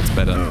 though. I think it's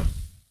better.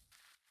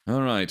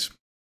 Alright.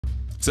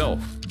 So,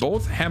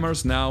 both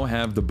hammers now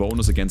have the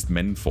bonus against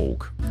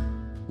menfolk.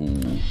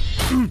 Ooh.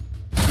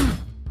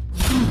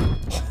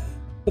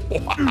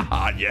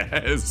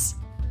 Yes!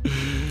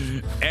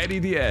 Eddie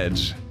the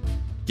Edge.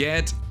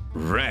 Get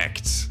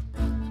wrecked.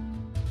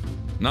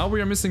 Now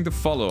we are missing the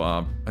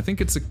follow-up. I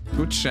think it's a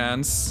good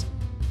chance.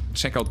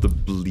 Check out the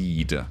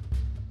bleed.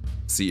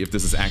 See if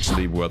this is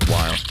actually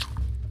worthwhile.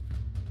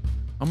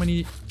 How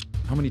many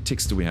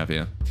ticks do we have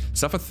here?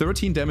 Suffer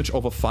 13 damage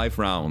over 5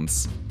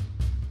 rounds.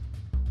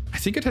 I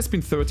think it has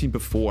been 13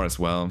 before as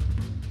well.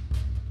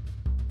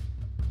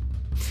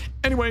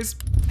 Anyways,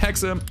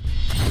 hex him.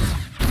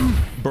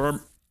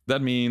 Burm.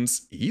 That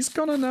means he's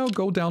gonna now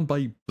go down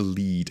by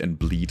bleed and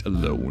bleed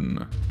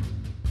alone.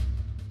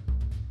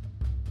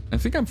 I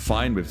think I'm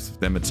fine with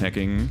them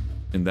attacking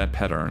in that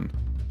pattern.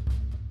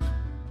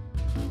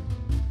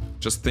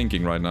 Just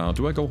thinking right now.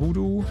 Do I go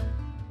Hoodoo?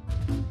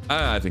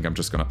 I think I'm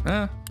just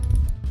gonna...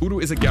 Hoodoo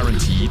is a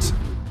guaranteed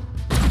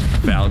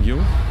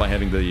value by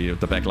having the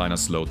backliner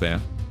slowed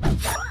there.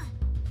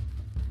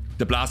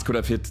 The blast could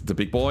have hit the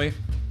big boy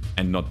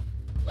and not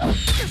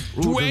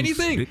do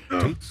anything!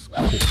 You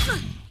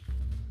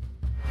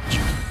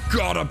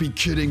gotta be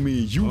kidding me!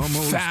 You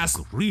fast...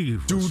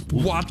 Dude,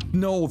 what?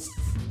 No!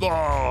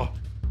 Oh,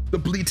 the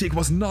bleed tick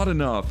was not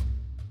enough!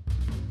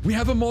 We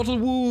have a mortal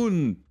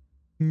wound!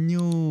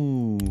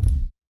 No.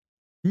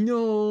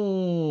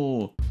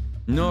 No.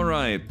 No,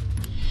 right.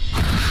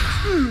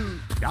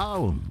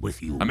 Down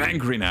with you. I'm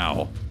angry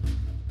now.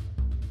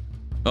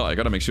 Oh, I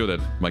gotta make sure that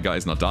my guy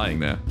is not dying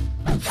there.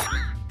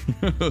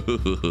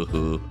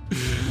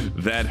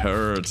 That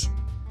hurt.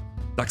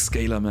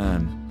 Duckscaler,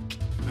 man.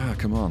 Ah,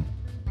 come on.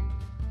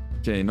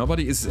 Okay,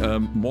 nobody is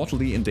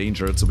mortally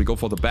endangered, so we go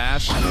for the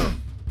bash.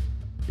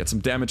 Get some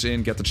damage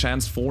in, get the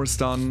chance for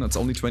stun. It's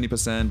only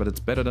 20%, but it's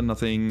better than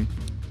nothing.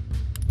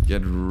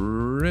 Get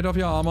rid of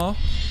your armor.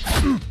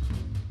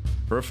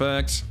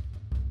 Perfect.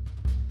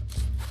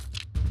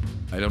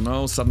 I don't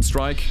know, sudden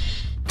strike.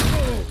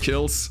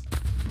 Kills.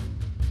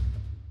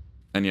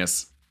 And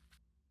yes,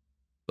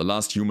 the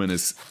last human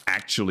is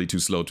actually too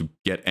slow to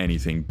get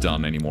anything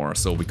done anymore.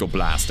 So we go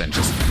blast and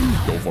just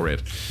go for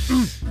it.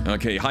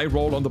 Okay, high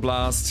roll on the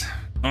blast.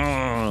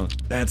 Oh,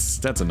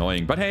 that's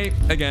annoying. But hey,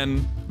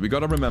 again, we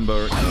gotta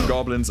remember,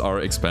 goblins are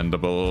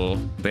expendable.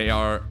 They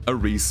are a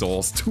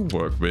resource to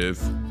work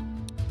with.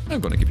 I'm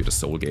gonna give you the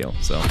Soul Gale,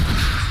 so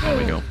there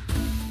we go.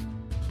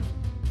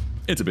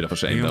 It's a bit of a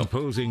shame, though. The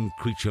imposing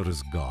creature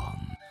is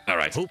gone. All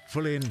right.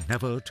 Hopefully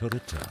never to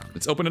return.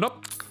 Let's open it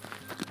up.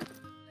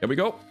 Here we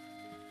go.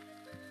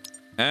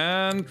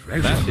 And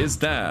that is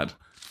that.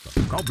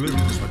 The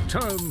goblins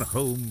return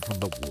home from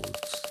the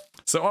woods.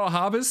 So our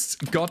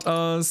harvest got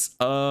us...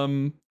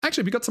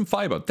 actually, we got some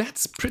fiber.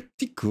 That's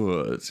pretty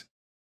good.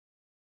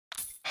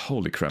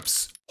 Holy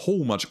craps. So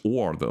much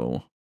ore,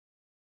 though.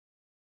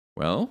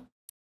 Well...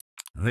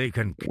 They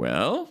can...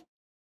 Well,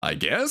 I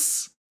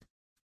guess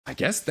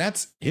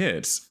that's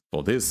it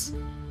for this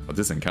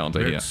encounter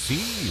here. Let's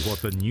see what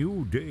the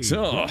new day...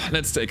 So,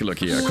 let's take a look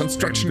here.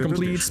 Construction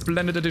complete,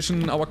 Splendid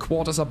Edition. Our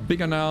quarters are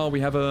bigger now. We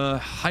have a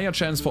higher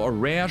chance for a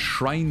rare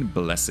Shrine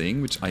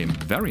Blessing, which I am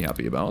very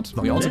happy about.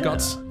 We also got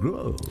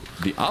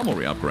the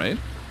Armory upgrade.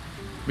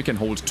 We can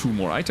hold 2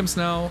 more items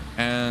now,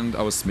 and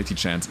our Smithy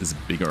chance is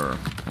bigger.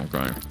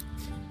 Okay.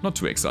 Not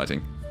too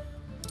exciting.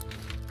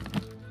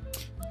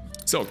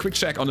 So, quick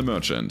check on the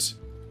merchant.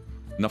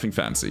 Nothing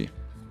fancy.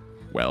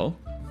 Well.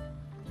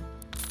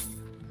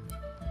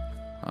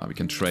 We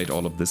can trade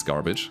all of this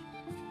garbage.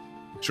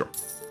 Sure.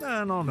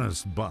 An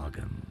honest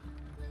bargain.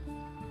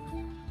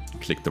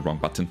 Click the wrong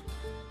button.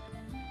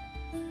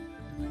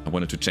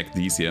 wanted to check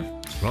these here.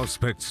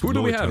 Prospects. Who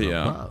do we have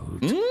here?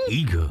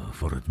 Eager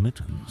for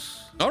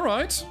admittance. All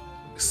right.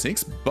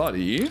 6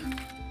 body.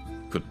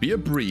 Could be a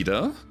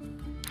breeder.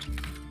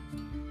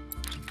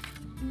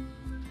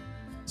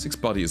 6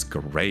 body is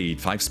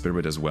great. 5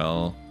 spirit as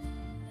well.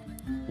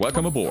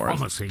 Welcome aboard.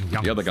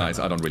 The other guys,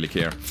 I don't really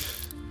care.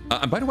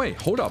 And by the way,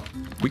 hold up.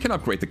 We can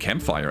upgrade the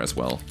campfire as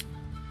well.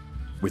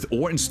 With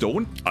ore and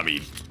stone? I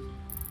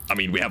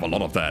mean, we have a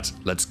lot of that.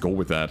 Let's go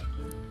with that.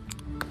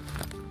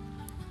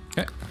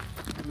 Okay.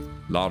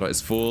 Larder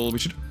is full. We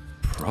should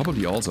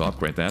probably also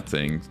upgrade that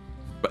thing.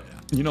 But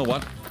you know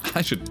what?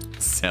 I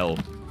should sell.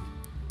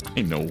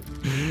 I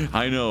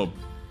know.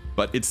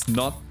 But it's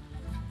not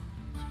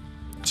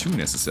too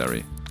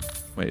necessary.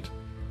 Wait.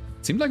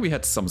 Seemed like we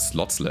had some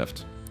slots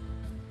left.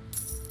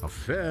 A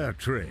fair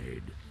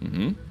trade.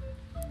 Mm-hmm.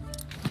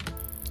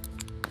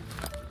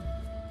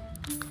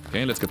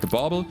 Okay, let's get the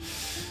bauble.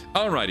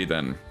 Alrighty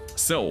then.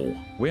 So,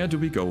 where do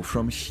we go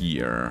from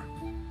here?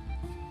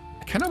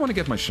 I kind of want to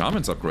get my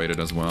shamans upgraded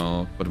as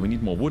well, but we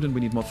need more wood and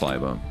we need more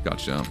fiber.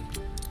 Gotcha.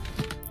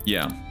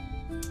 Yeah.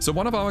 So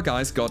one of our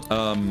guys got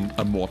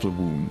a mortal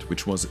wound,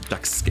 which was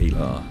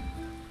Duckscaler.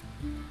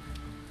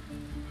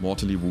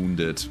 Mortally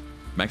wounded.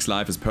 Max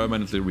life is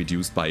permanently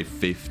reduced by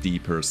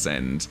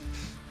 50%.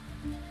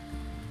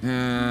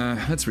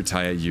 Let's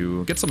retire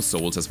you. Get some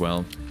souls as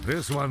well.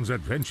 This one's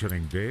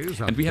adventuring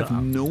days. And we have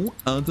no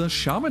other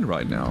shaman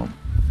right now.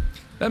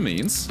 That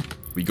means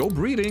we go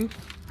breeding.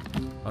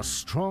 A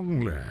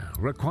strong lair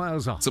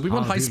requires a. So we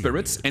want high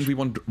spirits and we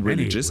want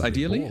religious,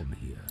 ideally.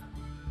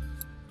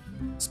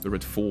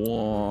 Spirit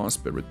 4,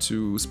 Spirit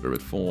 2,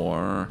 Spirit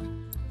 4.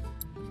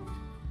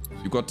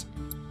 You got.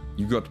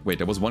 Wait,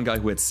 there was one guy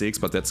who had 6,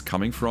 but that's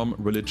coming from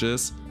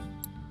religious.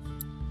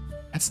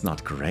 That's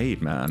not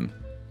great, man.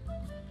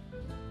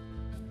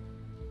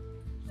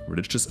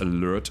 Religious,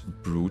 alert,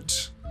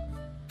 brute,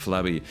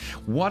 flabby.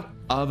 What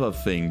other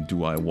thing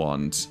do I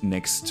want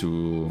next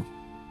to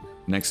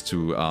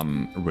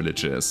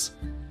religious?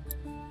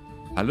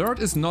 Alert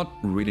is not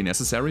really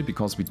necessary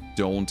because we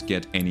don't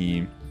get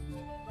any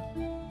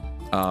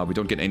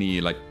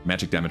like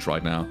magic damage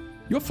right now.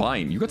 You're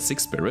fine. You got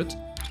 6 spirit.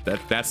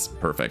 That's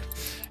perfect.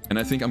 And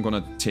I think I'm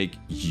gonna take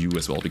you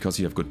as well because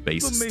you have good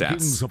base stats. The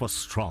makings of a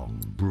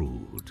strong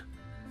brood.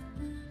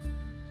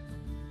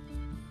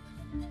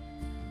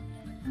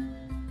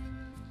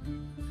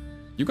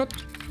 You got...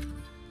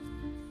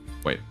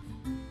 Wait.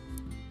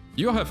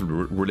 You have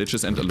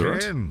religious and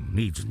alert? Ben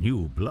needs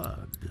new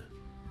blood.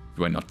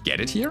 Do I not get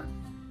it here?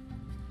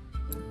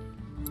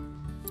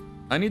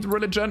 I need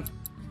religion.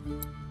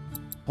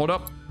 Hold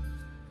up.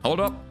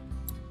 Hold up.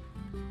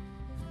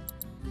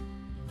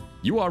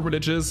 You are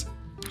religious.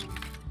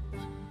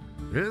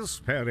 This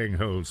pairing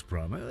holds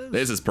promise.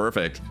 This is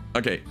perfect.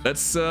 Okay,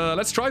 let's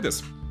try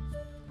this.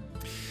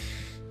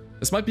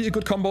 This might be a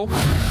good combo.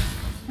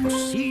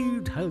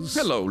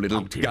 Hello,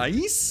 little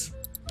guys.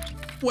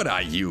 What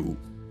are you?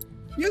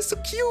 You're so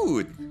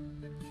cute.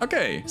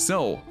 Okay,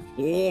 so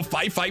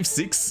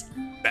 556.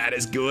 That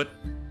is good.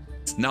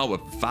 It's now a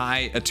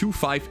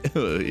 2-5.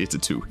 It's a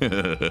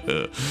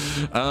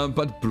 2.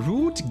 But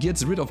Brute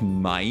gets rid of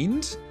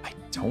Mind. I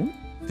don't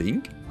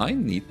think I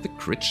need the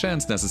crit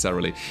chance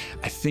necessarily.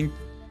 I think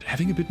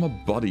having a bit more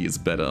body is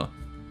better.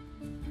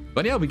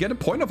 But yeah, we get a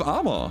point of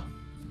armor.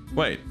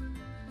 Wait.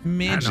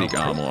 Magic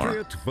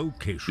armor.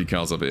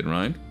 Because of it,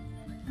 right?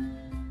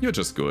 You're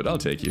just good. I'll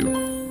take you.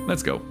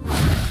 Let's go.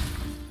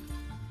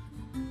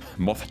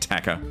 Moth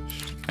Attacker.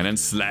 And then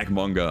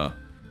Slagmonger.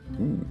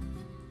 Ooh.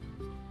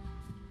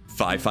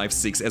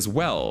 556 as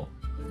well.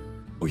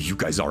 Oh, you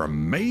guys are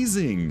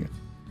amazing.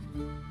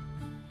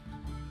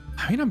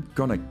 I mean, I'm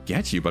gonna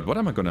get you, but what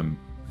am I gonna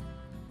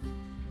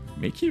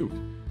make you?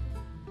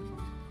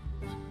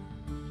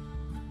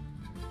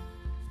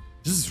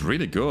 This is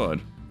really good.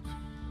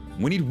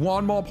 We need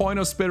one more point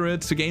of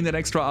spirit to gain that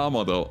extra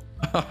armor, though.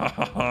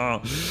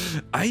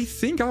 I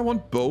think I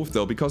want both,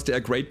 though, because they are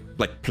great,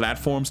 like,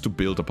 platforms to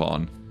build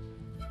upon.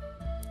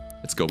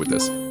 Let's go with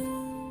this.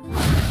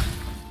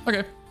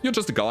 Okay, you're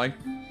just a guy.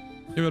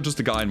 You're just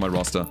a guy in my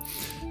roster.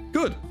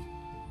 Good.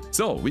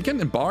 So, we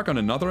can embark on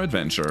another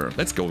adventure.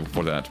 Let's go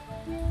for that.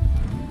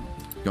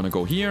 Gonna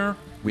go here.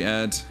 We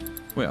add...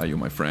 Where are you,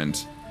 my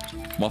friend?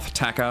 Moth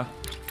Attacker.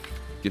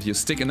 Give you a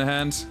stick in the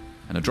hand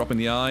and a drop in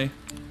the eye.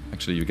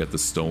 Actually, you get the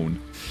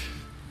stone.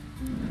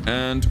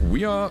 And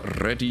we are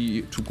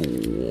ready to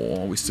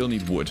go. We still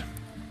need wood.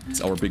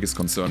 It's our biggest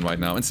concern right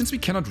now. And since we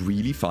cannot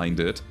really find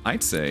it,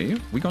 I'd say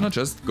we're gonna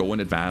just go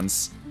and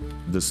advance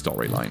the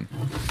storyline.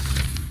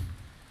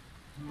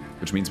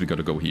 Which means we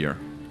gotta go here.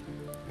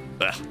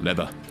 Ugh,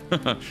 leather.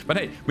 But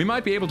hey, we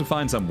might be able to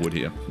find some wood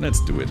here.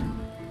 Let's do it.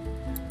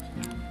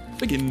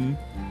 Begin.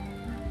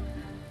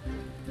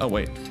 Oh,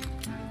 wait.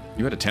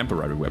 You had a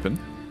temporary weapon.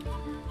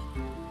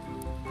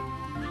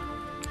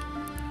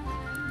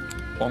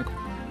 Bonk.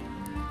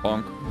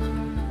 Bonk.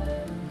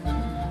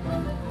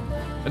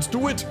 Let's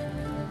do it!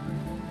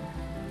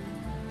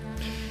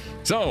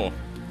 So,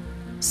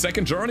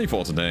 second journey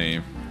for today.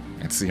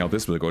 Let's see how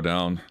this will go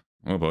down.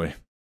 Oh boy.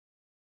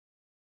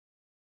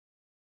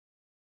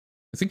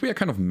 I think we are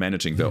kind of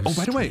managing though. Oh,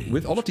 by the way,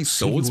 with all of these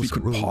souls, we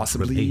could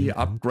possibly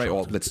upgrade,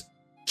 or let's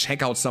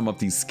check out some of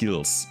these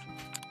skills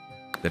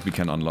that we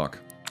can unlock.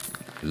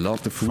 I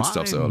love the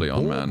foodstuffs early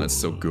on, man. That's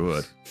so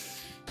good.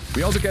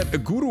 We also get a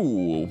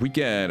guru. We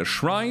get a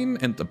shrine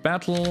and a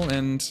battle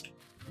and...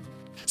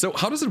 So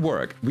how does it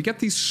work? We get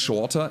these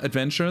shorter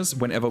adventures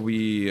whenever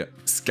we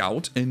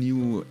scout a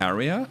new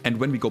area. And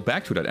when we go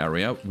back to that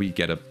area, we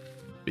get a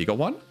bigger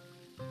one.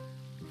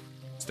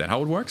 Is that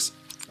how it works?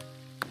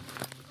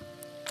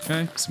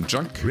 Okay, some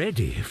junk.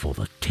 Ready for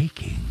the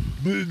taking.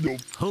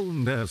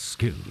 Hone their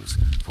skills,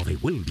 for they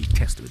will be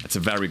tested. It's a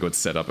very good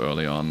setup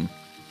early on.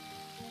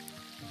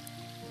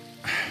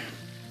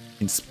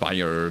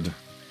 Inspired.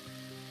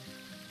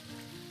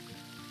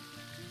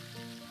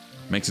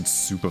 Makes it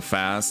super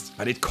fast,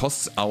 but it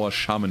costs our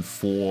shaman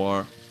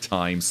 4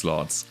 time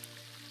slots.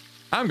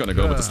 I'm gonna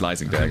go with the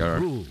slicing dagger.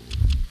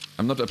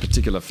 I'm not a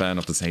particular fan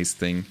of this haste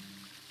thing.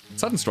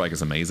 Sudden strike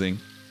is amazing.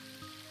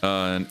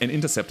 And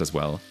intercept as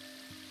well.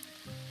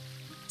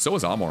 So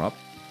is armor up.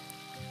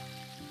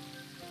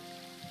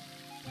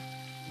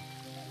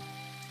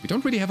 We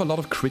don't really have a lot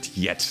of crit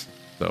yet,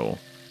 though.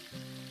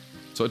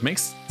 So it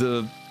makes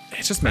the...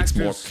 It just makes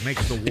more...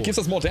 It gives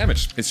us more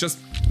damage. It's just,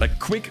 like,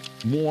 quick,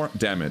 more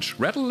damage.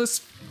 Rattle is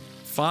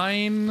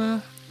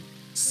fine.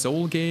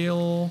 Soul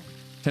Gale,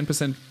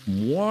 10%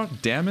 more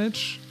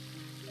damage.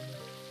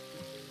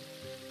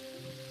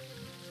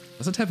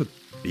 Does it have a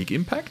big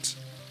impact?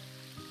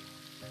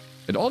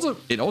 It also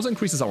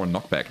increases our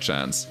knockback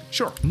chance.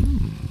 Sure.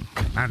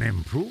 An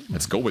improvement.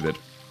 Let's go with it.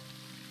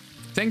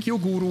 Thank you,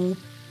 Guru.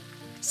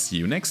 See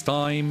you next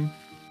time.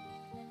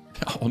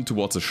 On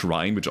towards a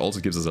shrine, which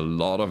also gives us a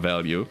lot of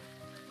value.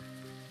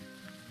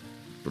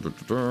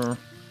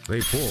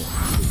 They fall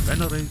to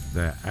venerate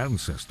their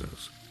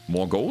ancestors.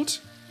 More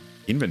gold?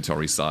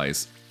 Inventory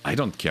size. I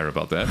don't care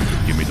about that.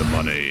 Give me the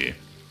money.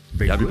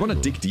 Yeah, we want to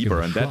dig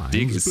deeper, and that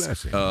dig is,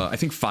 I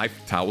think,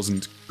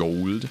 5,000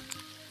 gold.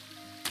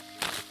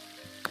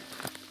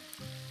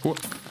 Cool.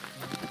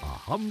 A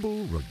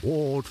humble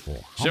reward for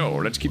So,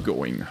 let's keep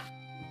going.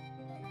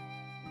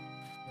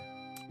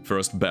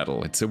 First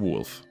battle, it's a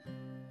wolf.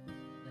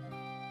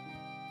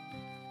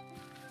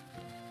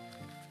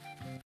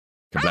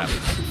 Kablam.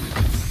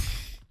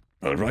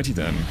 Alrighty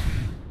then.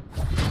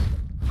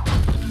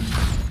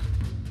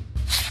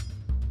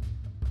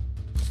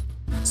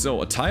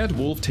 So, a tired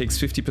wolf takes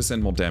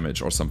 50% more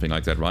damage or something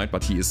like that, right?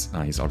 But he's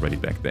already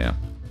back there.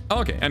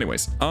 Okay,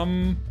 anyways.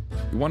 You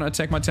wanna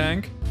attack my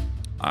tank?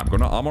 I'm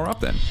gonna armor up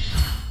then.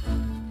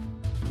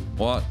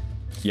 What?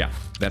 Yeah,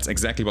 that's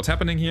exactly what's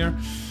happening here.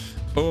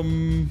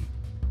 Armor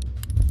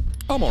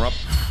up.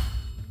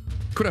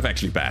 Could have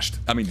actually bashed.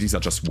 I mean, these are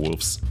just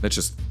wolves. Let's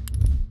just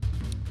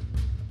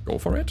go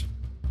for it.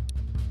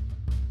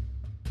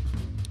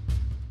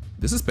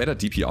 This is better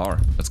DPR.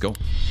 Let's go.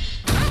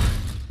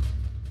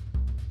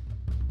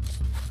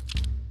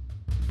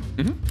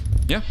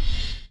 Yeah.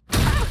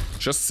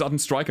 Just sudden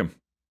strike him.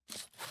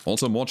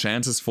 Also more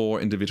chances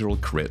for individual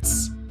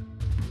crits.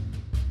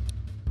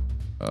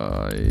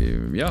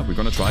 Yeah, we're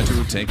gonna try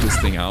to take this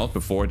thing out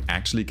before it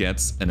actually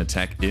gets an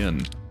attack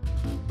in.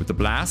 With the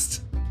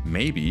blast,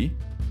 maybe.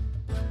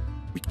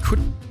 We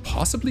could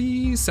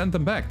possibly send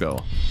them back,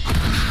 though.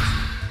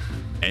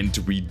 And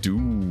we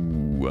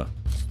do.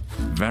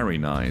 Very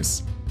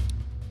nice.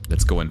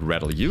 Let's go and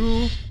rattle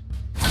you.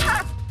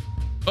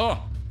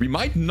 Oh, we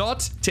might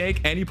not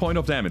take any point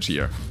of damage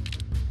here.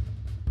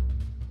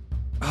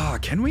 Ah,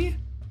 can we?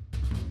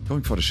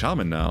 Going for the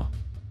shaman now.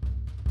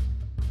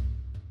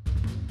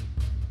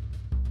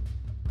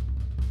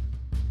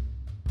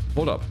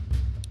 Hold up.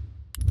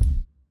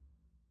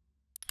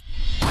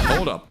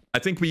 Hold up. I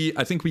think we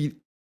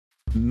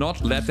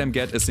not let them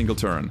get a single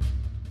turn.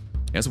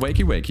 Yes,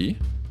 wakey wakey.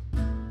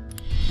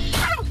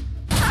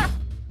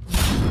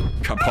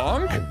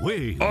 Kapong?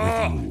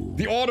 Oh,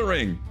 the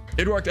ordering.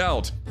 It worked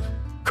out.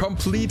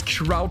 Complete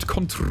crowd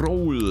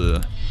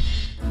control.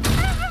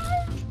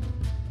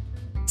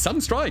 Sudden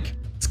strike.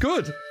 It's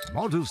good.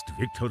 Modest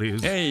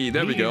victories. Hey,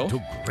 there we go.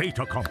 To great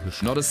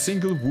accomplishment. Not a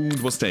single wound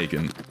was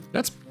taken.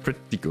 That's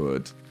pretty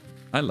good.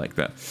 I like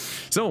that.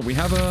 So we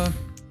have a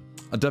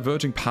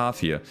diverging path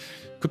here.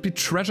 Could be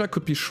treasure,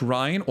 could be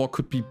shrine, or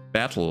could be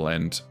battle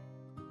and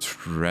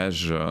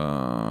treasure.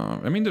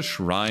 I mean, the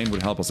shrine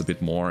would help us a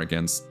bit more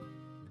against...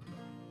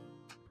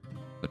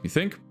 Let me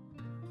think.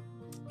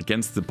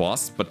 Against the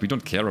boss, but we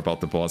don't care about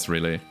the boss,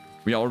 really.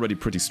 We are already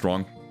pretty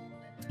strong.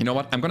 You know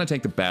what? I'm gonna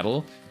take the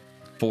battle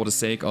for the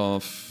sake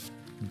of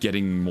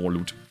getting more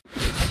loot.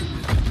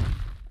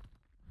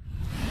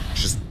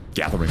 Just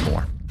gathering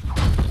more.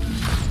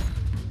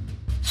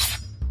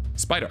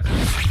 Spider.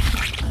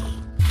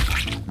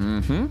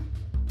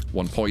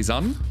 One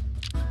poison.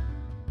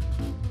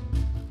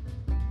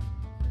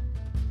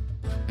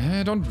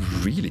 I don't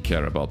really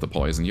care about the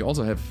poison. You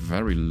also have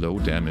very low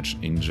damage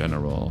in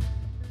general.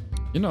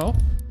 You know.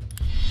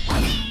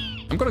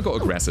 I'm gonna go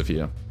aggressive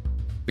here.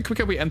 The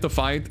quicker we end the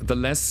fight, the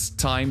less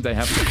time they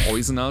have to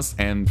poison us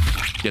and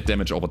get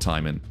damage over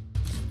time in.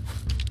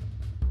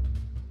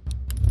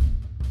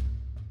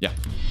 Yeah.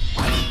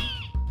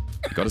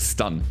 Got a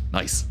stun.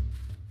 Nice.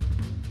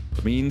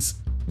 That means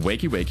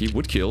Wakey Wakey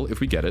would kill if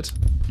we get it.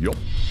 Yup.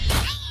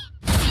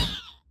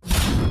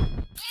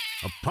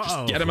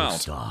 Just get him out.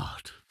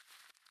 Start.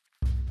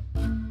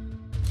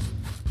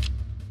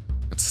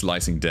 It's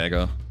slicing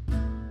dagger.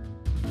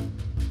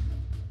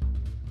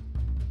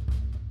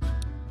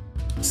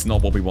 It's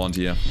not what we want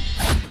here.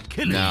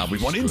 Nah, we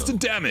want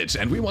instant damage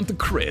and we want the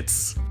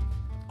crits.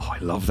 Oh, I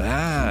love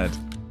that.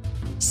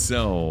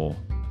 So,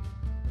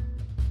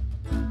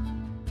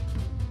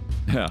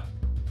 yeah,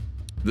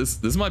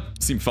 this might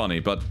seem funny,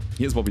 but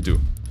here's what we do.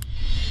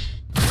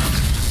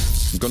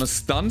 I'm gonna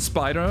stun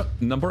spider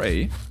number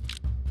A,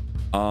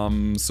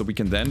 so we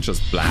can then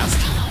just blast.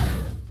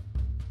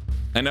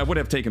 And I would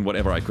have taken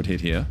whatever I could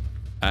hit here.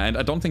 And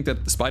I don't think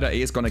that spider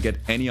A is gonna get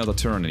any other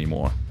turn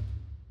anymore.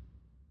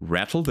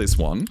 Rattle this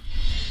one.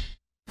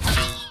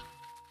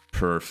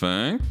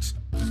 Perfect.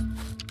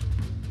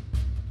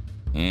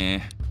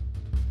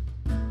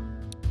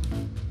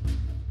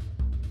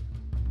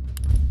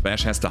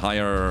 Bash has the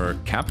higher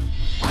cap.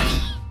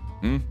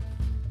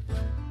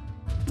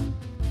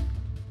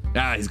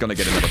 Ah, he's gonna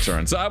get another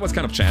turn. So I was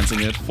kind of chancing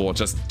it for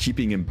just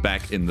keeping him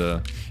back in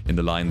the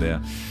line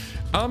there.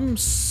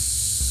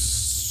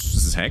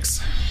 This is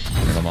Hex.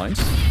 Never mind.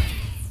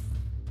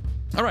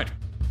 All right.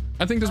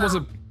 I think this was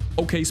a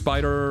okay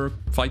spider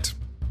fight.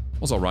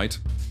 Was all right.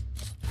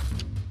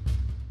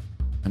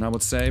 And I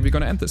would say we're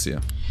gonna end this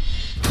here.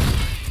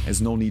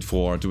 There's no need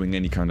for doing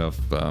any kind of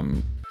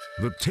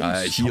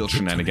heal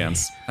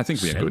shenanigans. I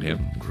think we are good here.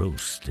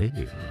 Grows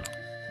stale.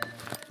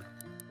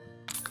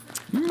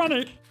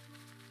 Money!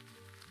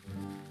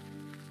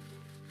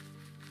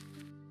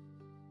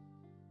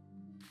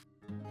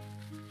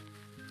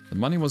 The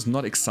money was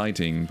not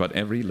exciting, but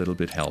every little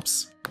bit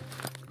helps.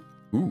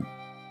 Ooh.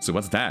 So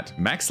what's that?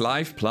 Max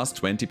life plus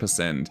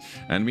 20%.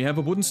 And we have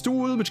a wooden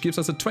stool, which gives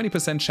us a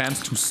 20%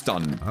 chance to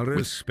stun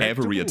with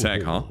every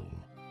attack, huh?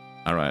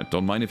 Alright,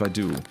 don't mind if I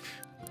do.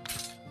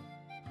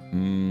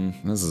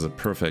 This is a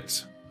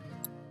perfect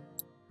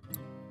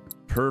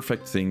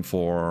thing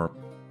for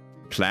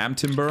clam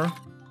timber.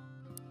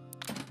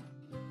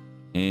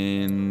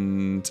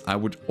 And I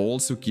would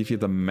also give you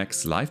the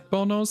max life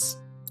bonus.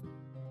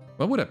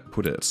 Where would I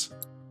put it?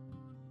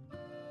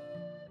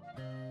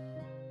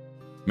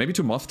 Maybe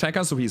to Moth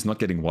Tacker, so he's not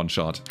getting one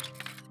shot.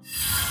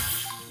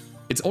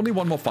 It's only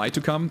one more fight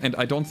to come, and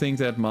I don't think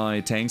that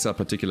my tanks are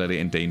particularly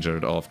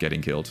endangered of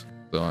getting killed.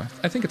 So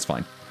I think it's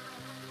fine.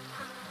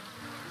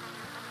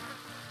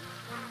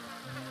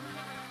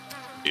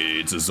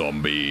 It's a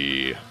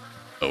zombie.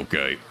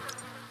 Okay.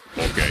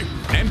 Okay.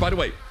 And by the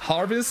way,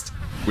 harvest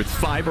with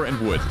fiber and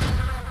wood.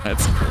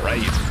 That's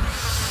great.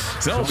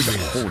 So we got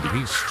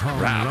holy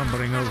crap.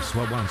 Lumbering oaks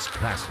were once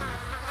classic.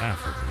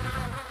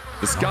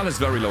 The skull is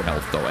very low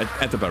health though,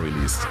 at the very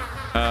least.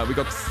 We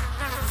got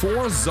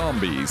 4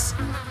 zombies.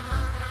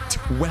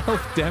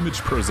 12 damage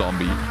per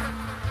zombie.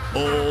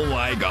 Oh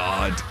my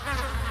god.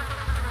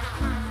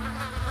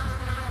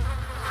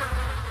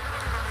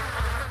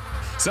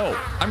 So,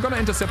 I'm gonna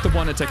intercept the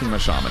one attacking my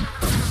shaman.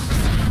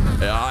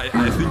 I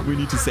think we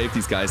need to save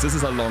these guys. This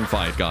is a long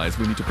fight, guys.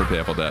 We need to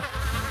prepare for that.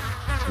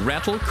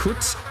 Rattle could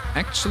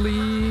actually...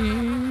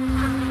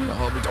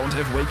 Oh, we don't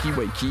have Wakey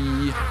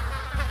Wakey.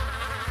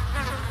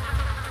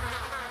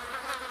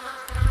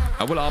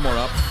 I will armor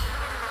up.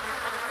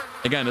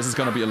 Again, this is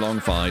gonna be a long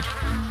fight.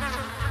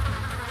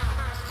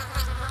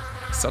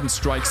 Sudden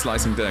strike,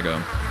 slicing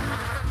dagger.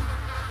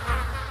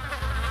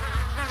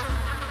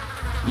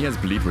 He has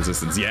bleed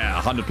resistance.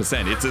 Yeah,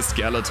 100%. It's a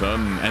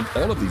skeleton. And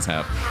all of these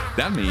have.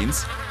 That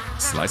means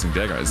slicing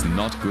dagger is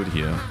not good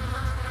here.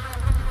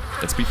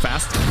 Let's be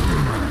fast.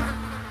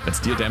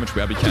 Let's deal damage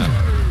where we can.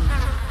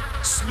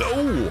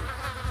 Slow!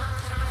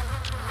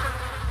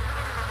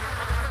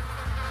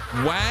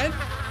 What?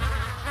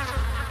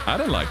 I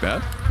don't like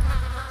that.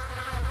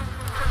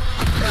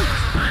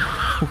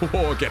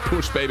 Oh, get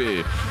pushed,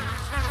 baby.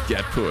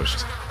 Get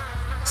pushed.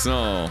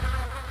 So,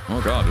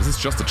 oh god, this is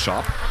just a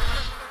chop.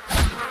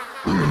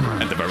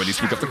 At the very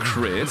least, we got the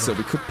crit, so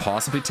we could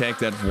possibly take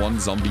that one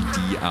zombie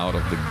D out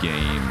of the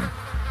game.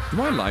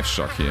 Do I life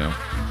shock here?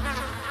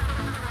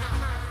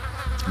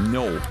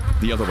 No,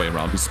 the other way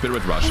around. We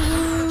spirit rush.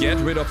 Get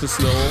rid of the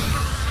slow.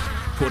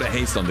 Put a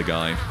haste on the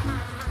guy.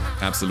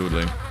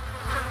 Absolutely.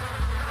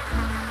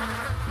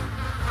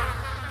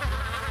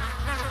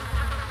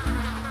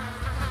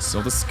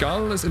 So the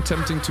skull is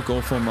attempting to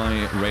go for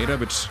my raider,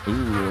 which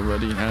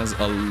already has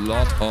a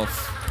lot of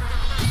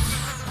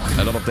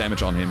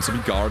damage on him. So we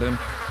guard him.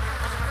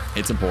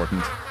 It's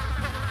important.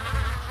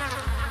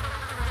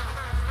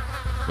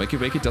 Wakey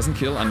Wakey doesn't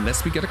kill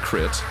unless we get a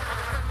crit.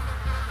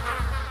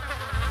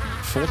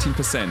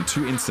 14%,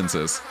 2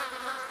 instances.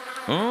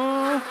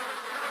 Oh.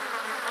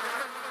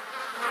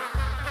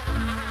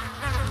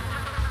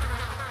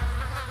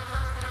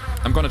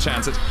 I'm gonna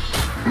chance it.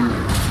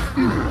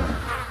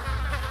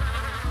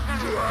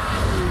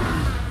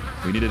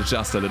 We needed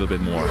just a little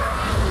bit more.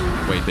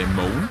 Wait, they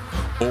moan?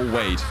 Oh,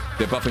 wait.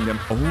 They're buffing them.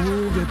 Oh,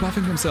 they're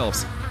buffing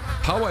themselves.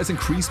 Power is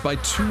increased by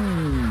 2.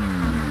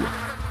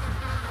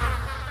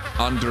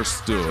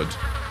 Understood.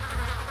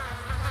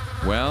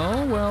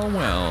 Well, well,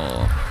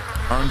 well.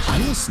 Aren't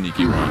you a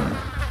sneaky one?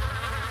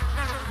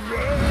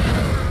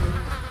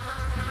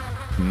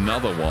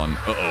 Another one.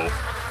 Uh-oh.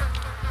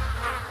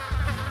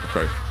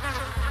 Okay.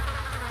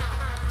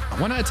 I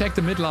want to attack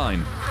the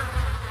midline.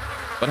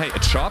 But hey, a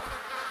chop.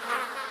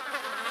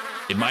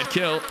 It might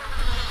kill.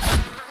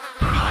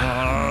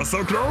 Ah,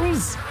 so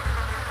close.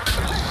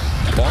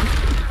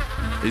 Bonk.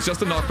 It's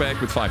just a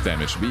knockback with 5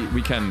 damage.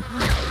 We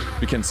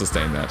can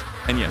sustain that.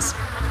 And yes.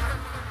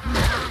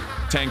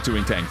 Tank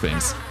doing tank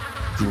things.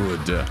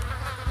 Good.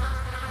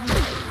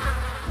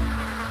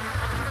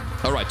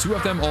 Alright, 2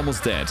 of them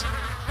almost dead.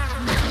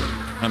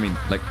 I mean,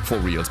 like, for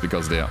reals,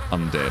 because they're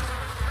undead.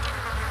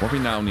 What we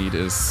now need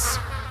is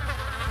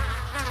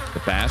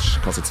the bash,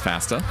 because it's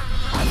faster.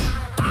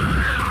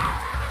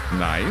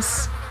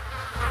 Nice.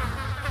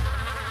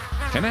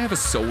 Can I have a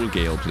soul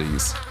gale,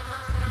 please?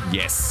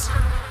 Yes.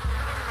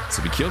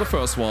 So we kill the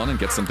first one and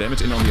get some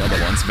damage in on the other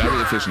ones. Very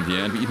efficient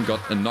here. And we even got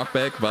a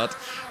knockback, but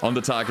on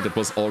the target that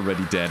was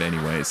already dead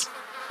anyways.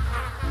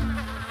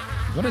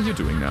 What are you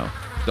doing now?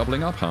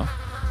 Doubling up, huh?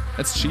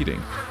 That's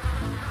cheating.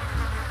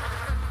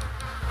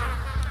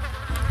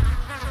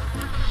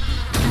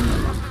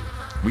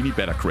 We need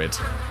better crit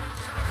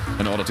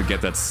in order to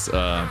get that,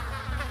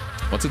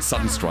 what's it,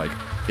 sudden strike.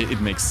 It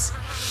makes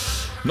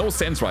no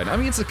sense, right? I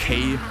mean, it's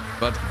okay,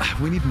 but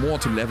we need more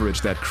to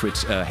leverage that crit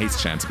haste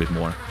chance a bit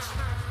more.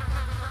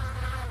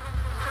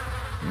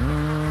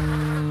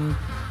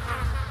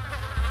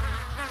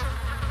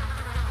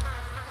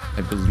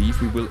 I believe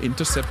we will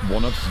intercept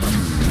one of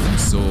you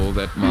so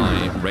that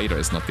my raider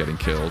is not getting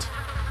killed.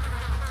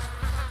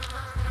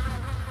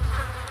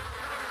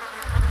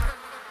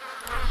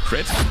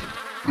 Crit?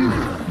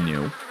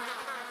 No.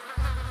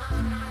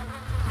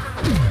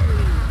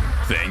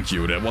 Thank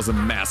you, that was a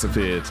massive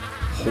hit.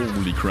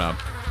 Holy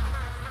crap.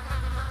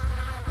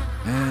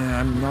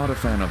 I'm not a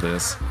fan of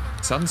this.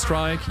 Sudden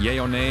strike, yay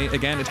or nay.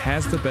 Again, it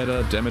has the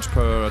better damage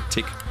per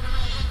tick.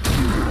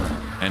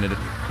 And it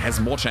has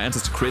more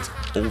chances to crit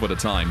over the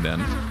time than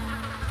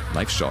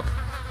Life Shock.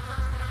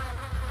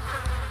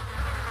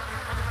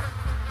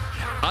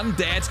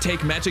 Undead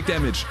take magic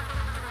damage.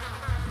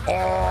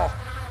 Oh!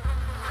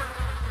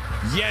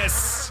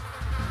 Yes!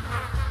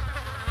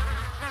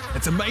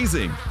 It's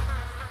amazing!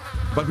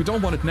 But we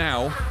don't want it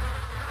now.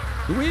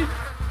 Do we?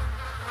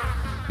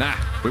 Nah,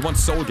 we want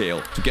Soul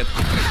Gale to get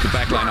the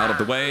backline out of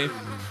the way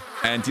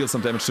and deal some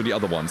damage to the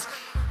other ones.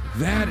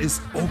 That is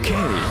okay.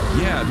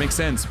 Yeah, it makes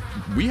sense.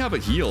 We have a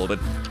heal that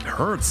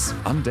hurts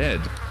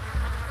Undead.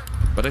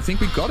 But I think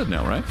we got it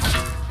now, right?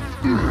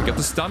 We got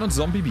the stun on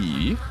Zombie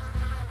B.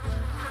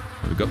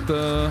 We got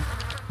the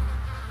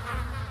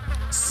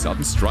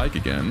sudden strike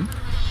again.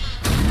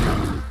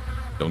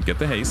 Don't get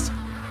the haste.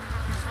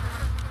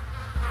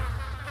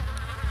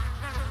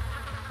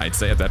 I'd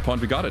say at that point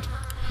we got it.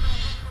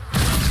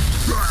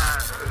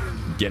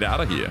 Get out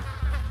of here.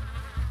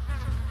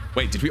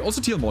 Wait, did we also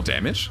deal more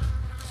damage?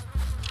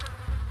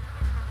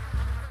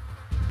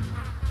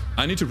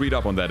 I need to read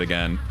up on that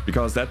again,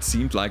 because that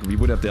seemed like we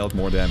would have dealt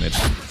more damage.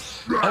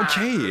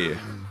 Okay,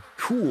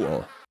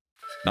 cool.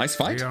 Nice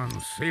fight. The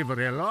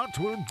unsavory lot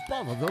will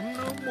bother them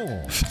no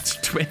more.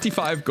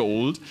 25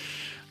 gold.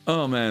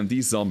 Oh man,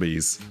 these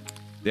zombies.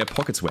 Their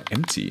pockets were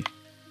empty.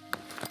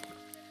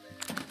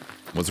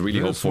 Was really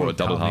hope for a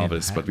double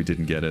harvest, but we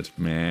didn't get it.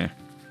 Meh.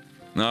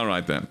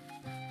 Alright then.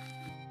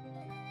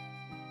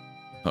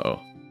 Uh-oh.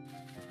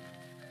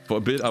 For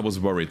a bit I was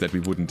worried that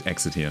we wouldn't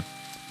exit here.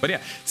 But yeah,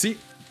 see,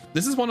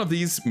 this is one of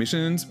these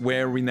missions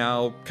where we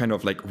now kind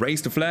of like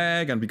raise the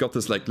flag and we got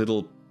this like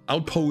little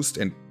outpost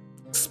and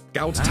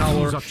scout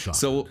tower.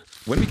 So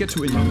when we get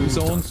to a new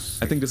zone,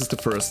 I think this is the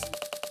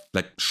first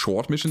like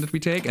short mission that we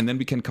take, and then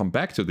we can come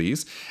back to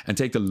these and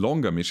take the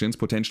longer missions,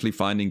 potentially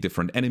finding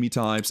different enemy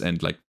types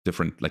and like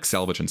different like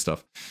salvage and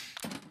stuff.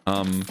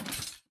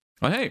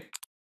 But hey,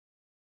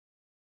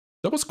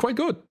 that was quite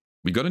good.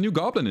 We got a new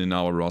goblin in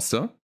our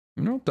roster.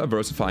 You know,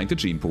 diversifying the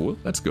gene pool.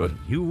 That's good.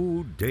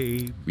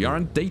 We are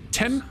on day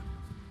 10.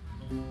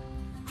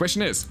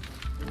 Question is,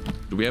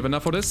 do we have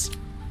enough for this?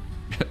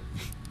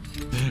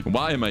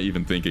 Why am I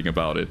even thinking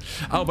about it?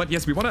 Oh, but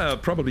yes, we want to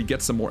probably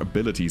get some more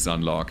abilities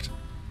unlocked.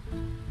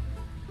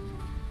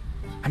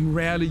 I'm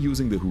rarely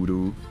using the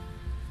hoodoo.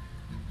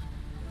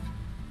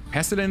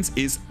 Pestilence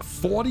is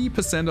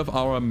 40% of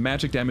our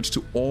magic damage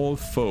to all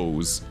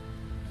foes.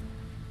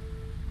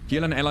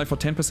 Heal an ally for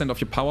 10%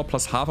 of your power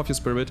plus half of your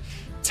spirit.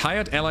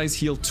 Tired allies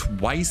heal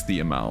twice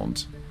the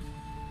amount.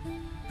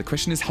 The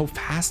question is, how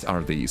fast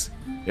are these?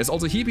 There's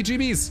also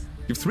heebie-jeebies.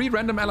 Give 3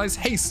 random allies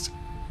haste.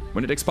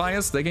 When it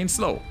expires, they gain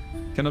slow.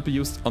 Cannot be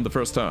used on the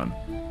first turn.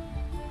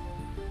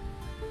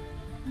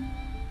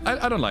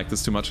 I don't like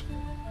this too much.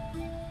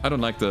 I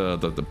don't like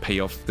the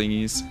payoff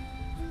thingies.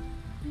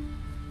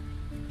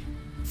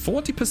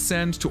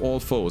 40% to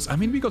all foes. I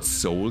mean, we got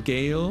Soul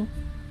Gale.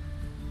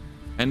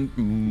 And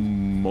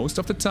most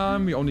of the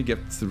time, we only get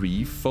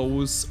 3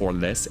 foes or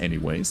less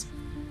anyways.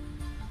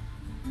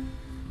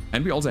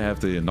 And we also have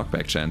the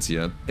knockback chance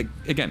here.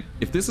 Again,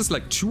 if this is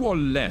like 2 or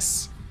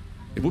less,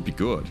 it would be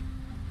good.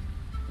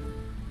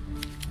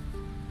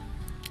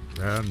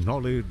 their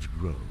knowledge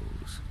grows.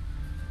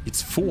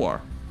 It's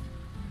 4.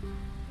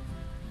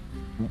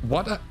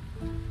 What a...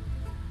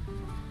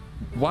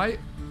 Why?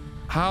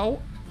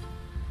 How?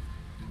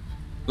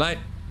 Like,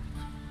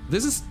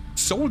 this is...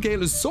 Soul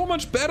Gale is so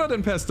much better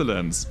than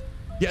Pestilence.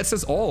 Yeah, it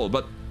says all,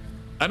 but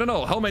I don't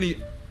know how many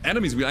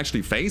enemies we'll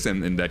actually face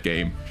in that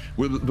game.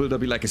 Will there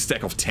be like a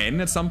stack of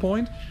 10 at some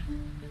point?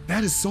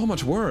 That is so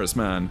much worse,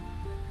 man.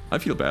 I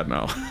feel bad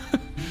now.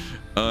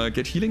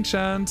 Get healing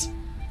chant.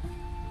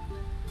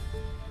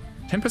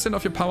 10%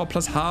 of your power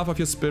plus half of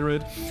your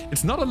spirit.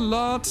 It's not a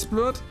lot,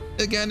 but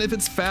again, if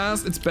it's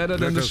fast, it's better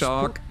than the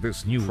shark.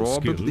 This new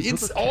Probably.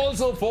 It's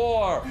also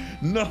 4!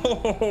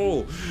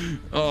 No!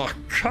 Oh,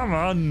 come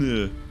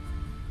on!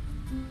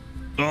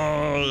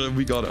 Oh,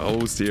 we got a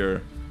host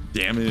here.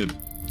 Damn it.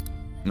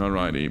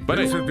 Alrighty. But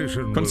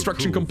hey,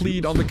 construction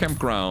complete on the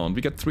campground.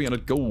 We get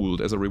 300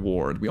 gold as a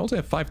reward. We also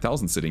have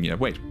 5,000 sitting here.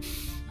 Wait.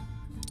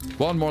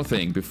 One more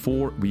thing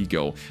before we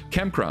go.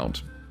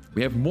 Campground.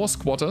 We have more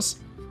squatters.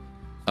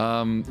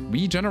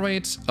 We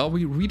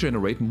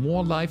regenerate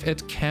more life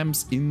at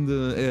camps in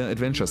the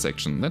adventure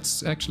section.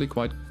 That's actually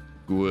quite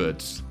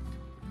good.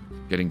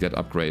 Getting that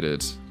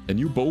upgraded. A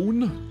new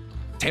bone.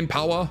 10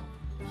 power.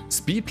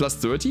 Speed plus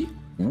 30.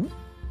 Ooh.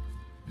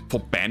 For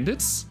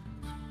bandits?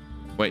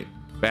 Wait,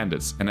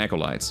 bandits and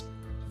acolytes.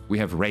 We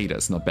have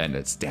raiders, not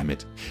bandits. Damn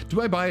it. Do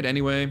I buy it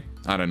anyway?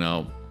 I don't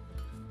know.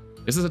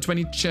 This is a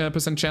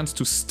 20% chance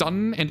to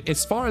stun, and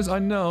as far as I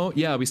know,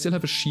 yeah, we still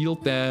have a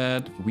shield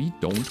that we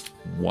don't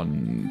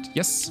want.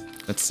 Yes,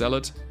 let's sell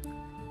it.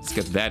 Let's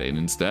get that in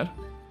instead.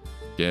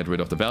 Get rid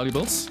of the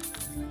valuables.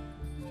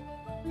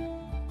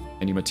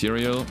 Any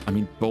material? I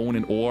mean, bone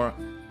and ore.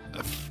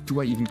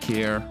 Do I even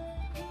care?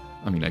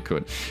 I mean, I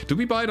could. Do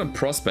we buy it on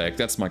Prospect?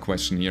 That's my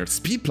question here.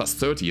 Speed plus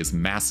 30 is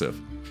massive.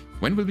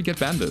 When will we get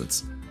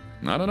bandits?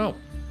 I don't know.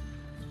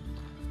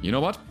 You know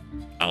what?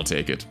 I'll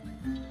take it.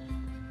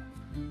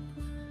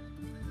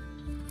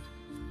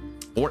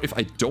 Or if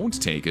I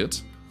don't take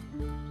it,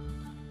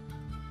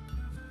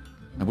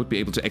 I would be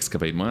able to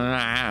excavate.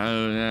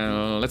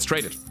 Let's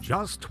trade it.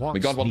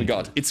 We got what we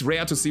got. It's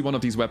rare to see one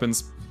of these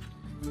weapons.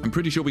 I'm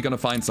pretty sure we're gonna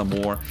find some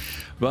more,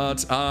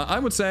 but I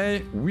would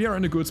say we are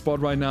in a good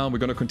spot right now. We're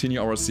gonna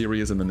continue our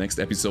series in the next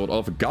episode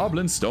of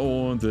Goblin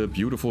Stone, the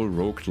beautiful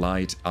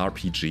roguelite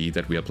RPG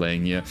that we are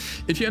playing here.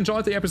 If you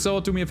enjoyed the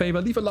episode, do me a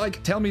favor, leave a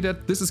like, tell me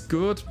that this is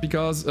good,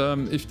 because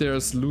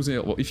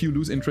if you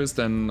lose interest,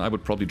 then I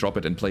would probably drop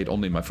it and play it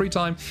only in my free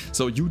time.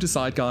 So you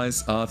decide,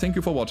 guys. Thank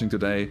you for watching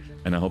today,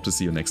 and I hope to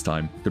see you next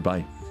time.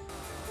 Goodbye.